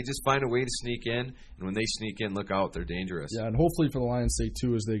 9-7. They just find a way to sneak in, and when they sneak in, look out, they're dangerous. Yeah, and hopefully for the Lions' sake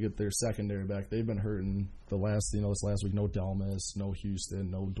too, as they get their secondary back. They've been hurting this last week. No Delmas, no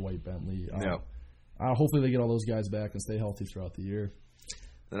Houston, no Dwight Bentley. Hopefully they get all those guys back and stay healthy throughout the year.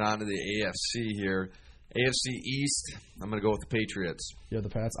 Then on to the AFC here. AFC East, I'm going to go with the Patriots. Yeah, the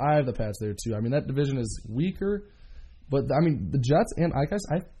Pats. I have the Pats there, too. I mean, that division is weaker, but, I mean, the Jets and, I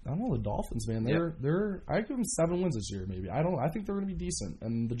don't know, the Dolphins, man. I give them 7 wins this year, maybe. I think they're going to be decent.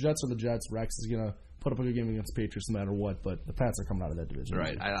 And the Jets are the Jets. Rex is going to put up a good game against the Patriots no matter what, but the Pats are coming out of that division.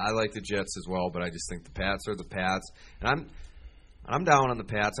 Right. I like the Jets as well, but I just think the Pats are the Pats. And I'm down on the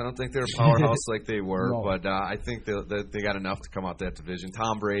Pats. I don't think they're a powerhouse like they were, but I think they got enough to come out that division.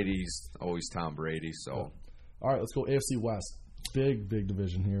 Tom Brady's always Tom Brady. So, all right, let's go AFC West. Big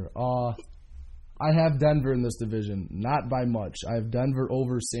division here. I have Denver in this division, not by much. I have Denver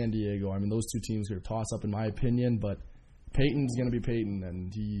over San Diego. I mean, those 2 teams are a toss-up in my opinion, but Peyton's going to be Peyton,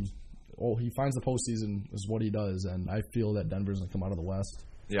 and he finds the postseason is what he does, and I feel that Denver's going to come out of the West.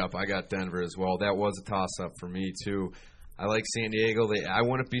 Yep, I got Denver as well. That was a toss-up for me, too. I like San Diego. I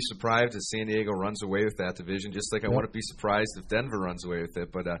wouldn't be surprised if San Diego runs away with that division, just like I wouldn't be surprised if Denver runs away with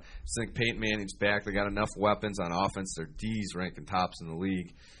it. But I just think Peyton Manning's back. They got enough weapons on offense. Their D's ranking tops in the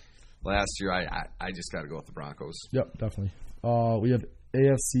league. Last year, I just got to go with the Broncos. Yep, definitely. We have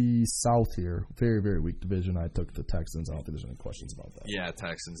AFC South here, very, very weak division. I took the Texans. I don't think there's any questions about that. Yeah,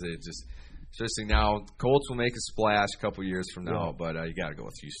 Texans. They just, especially now, Colts will make a splash a couple years from now, but you got to go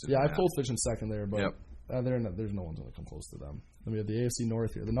with Houston. Yeah, I have Colts finishing second there, but Yep. There's no one's going to come close to them. Then we have the AFC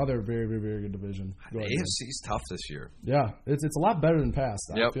North here, another very, very, very good division. The AFC's tough this year. Yeah, it's a lot better than past.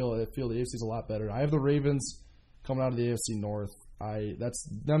 Yep. I feel the AFC's a lot better. I have the Ravens coming out of the AFC North. That's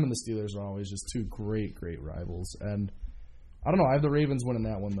them and the Steelers are always just two great, great rivals. And I don't know. I have the Ravens winning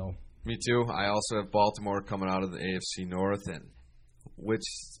that one though. Me too. I also have Baltimore coming out of the AFC North, and which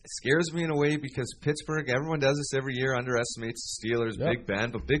scares me in a way because Pittsburgh, everyone does this every year, underestimates the Steelers, Yep. Big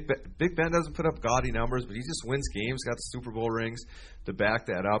Ben. But Big Ben doesn't put up gaudy numbers, but he just wins games, got the Super Bowl rings to back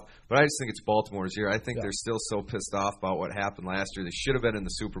that up. But I just think it's Baltimore's year. I think they're still so pissed off about what happened last year. They should have been in the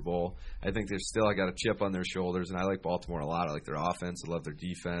Super Bowl. I think they're still got a chip on their shoulders, and I like Baltimore a lot. I like their offense. I love their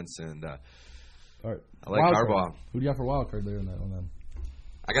defense, and All right. I like Wild Harbaugh. card. Who do you got for wild card there in that one then?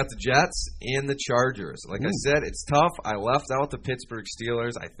 I got the Jets and the Chargers. Like I said, it's tough. I left out the Pittsburgh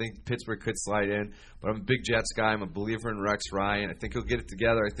Steelers. I think Pittsburgh could slide in, but I'm a big Jets guy. I'm a believer in Rex Ryan. I think he'll get it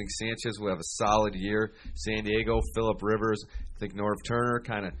together. I think Sanchez will have a solid year. San Diego, Phillip Rivers. I think Norv Turner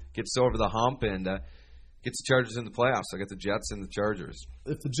kind of gets over the hump and gets the Chargers in the playoffs. I got the Jets and the Chargers.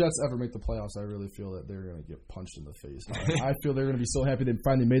 If the Jets ever make the playoffs, I really feel that they're going to get punched in the face. I feel they're going to be so happy they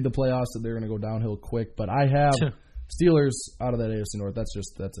finally made the playoffs that they're going to go downhill quick. But I have Steelers out of that AFC North.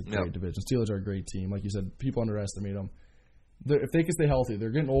 That's a great division. Steelers are a great team. Like you said, people underestimate them. If they can stay healthy, they're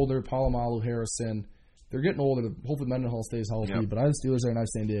getting older. Palomalu, Harrison, they're getting older. Hopefully Mendenhall stays healthy. Yep. But I have the Steelers there, and I have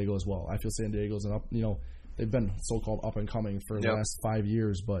San Diego as well. I feel San Diego's an up. They've been so-called up and coming for the last 5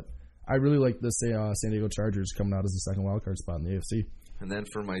 years, but I really like the San Diego Chargers coming out as the second wild card spot in the AFC. And then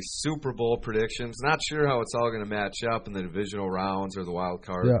for my Super Bowl predictions, not sure how it's all going to match up in the divisional rounds or the wild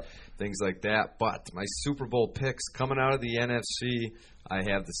card, things like that. But my Super Bowl picks coming out of the NFC, I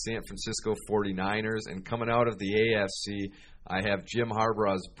have the San Francisco 49ers. And coming out of the AFC, I have Jim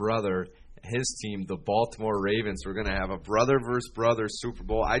Harbaugh's brother, his team, the Baltimore Ravens. We're going to have a brother versus brother Super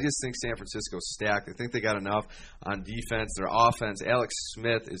Bowl. I just think San Francisco's stacked. I think they got enough on defense. Their offense, Alex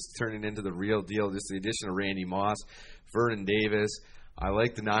Smith is turning into the real deal. Just the addition of Randy Moss, Vernon Davis. I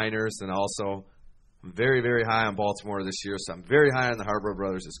like the Niners, and also I'm very, very high on Baltimore this year. So I'm very high on the Harbaugh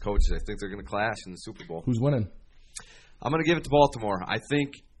brothers as coaches. I think they're going to clash in the Super Bowl. Who's winning? I'm going to give it to Baltimore. I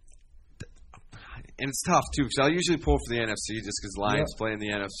think, and it's tough too, because I usually pull for the NFC just because Lions play in the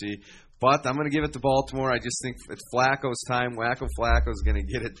NFC. But I'm going to give it to Baltimore. I just think it's Flacco's time. Wacko Flacco's going to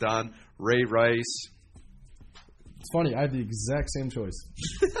get it done. Ray Rice. It's funny. I have the exact same choice.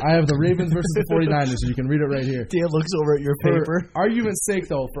 I have the Ravens versus the 49ers, and you can read it right here. Dan looks over at your paper. For argument's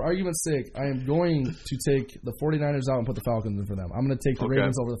sake, I am going to take the 49ers out and put the Falcons in for them. I'm going to take the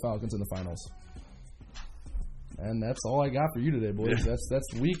Ravens over the Falcons in the finals. And that's all I got for you today, boys. Yeah.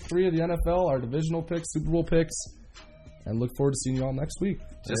 That's week 3 of the NFL, our divisional picks, Super Bowl picks. And look forward to seeing you all next week.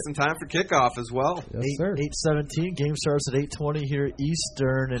 Just in time for kickoff as well. Yes, sir. 8:17. Game starts at 8:20 here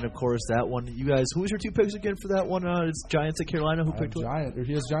Eastern. And, of course, that one. You guys, who was your 2 picks again for that one? It's Giants at Carolina. Who picked Giants?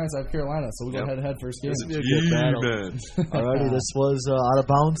 He has Giants at Carolina. So we go head-to-head first game. This will be a good battle. Alrighty, this was Out of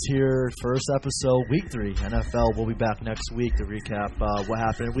Bounds here. First episode, Week 3, NFL. We'll be back next week to recap what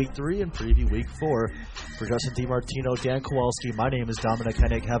happened in Week 3 and preview Week 4. For Justin DiMartino, Dan Kowalski, my name is Dominic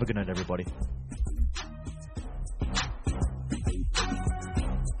Hennig. Have a good night, everybody.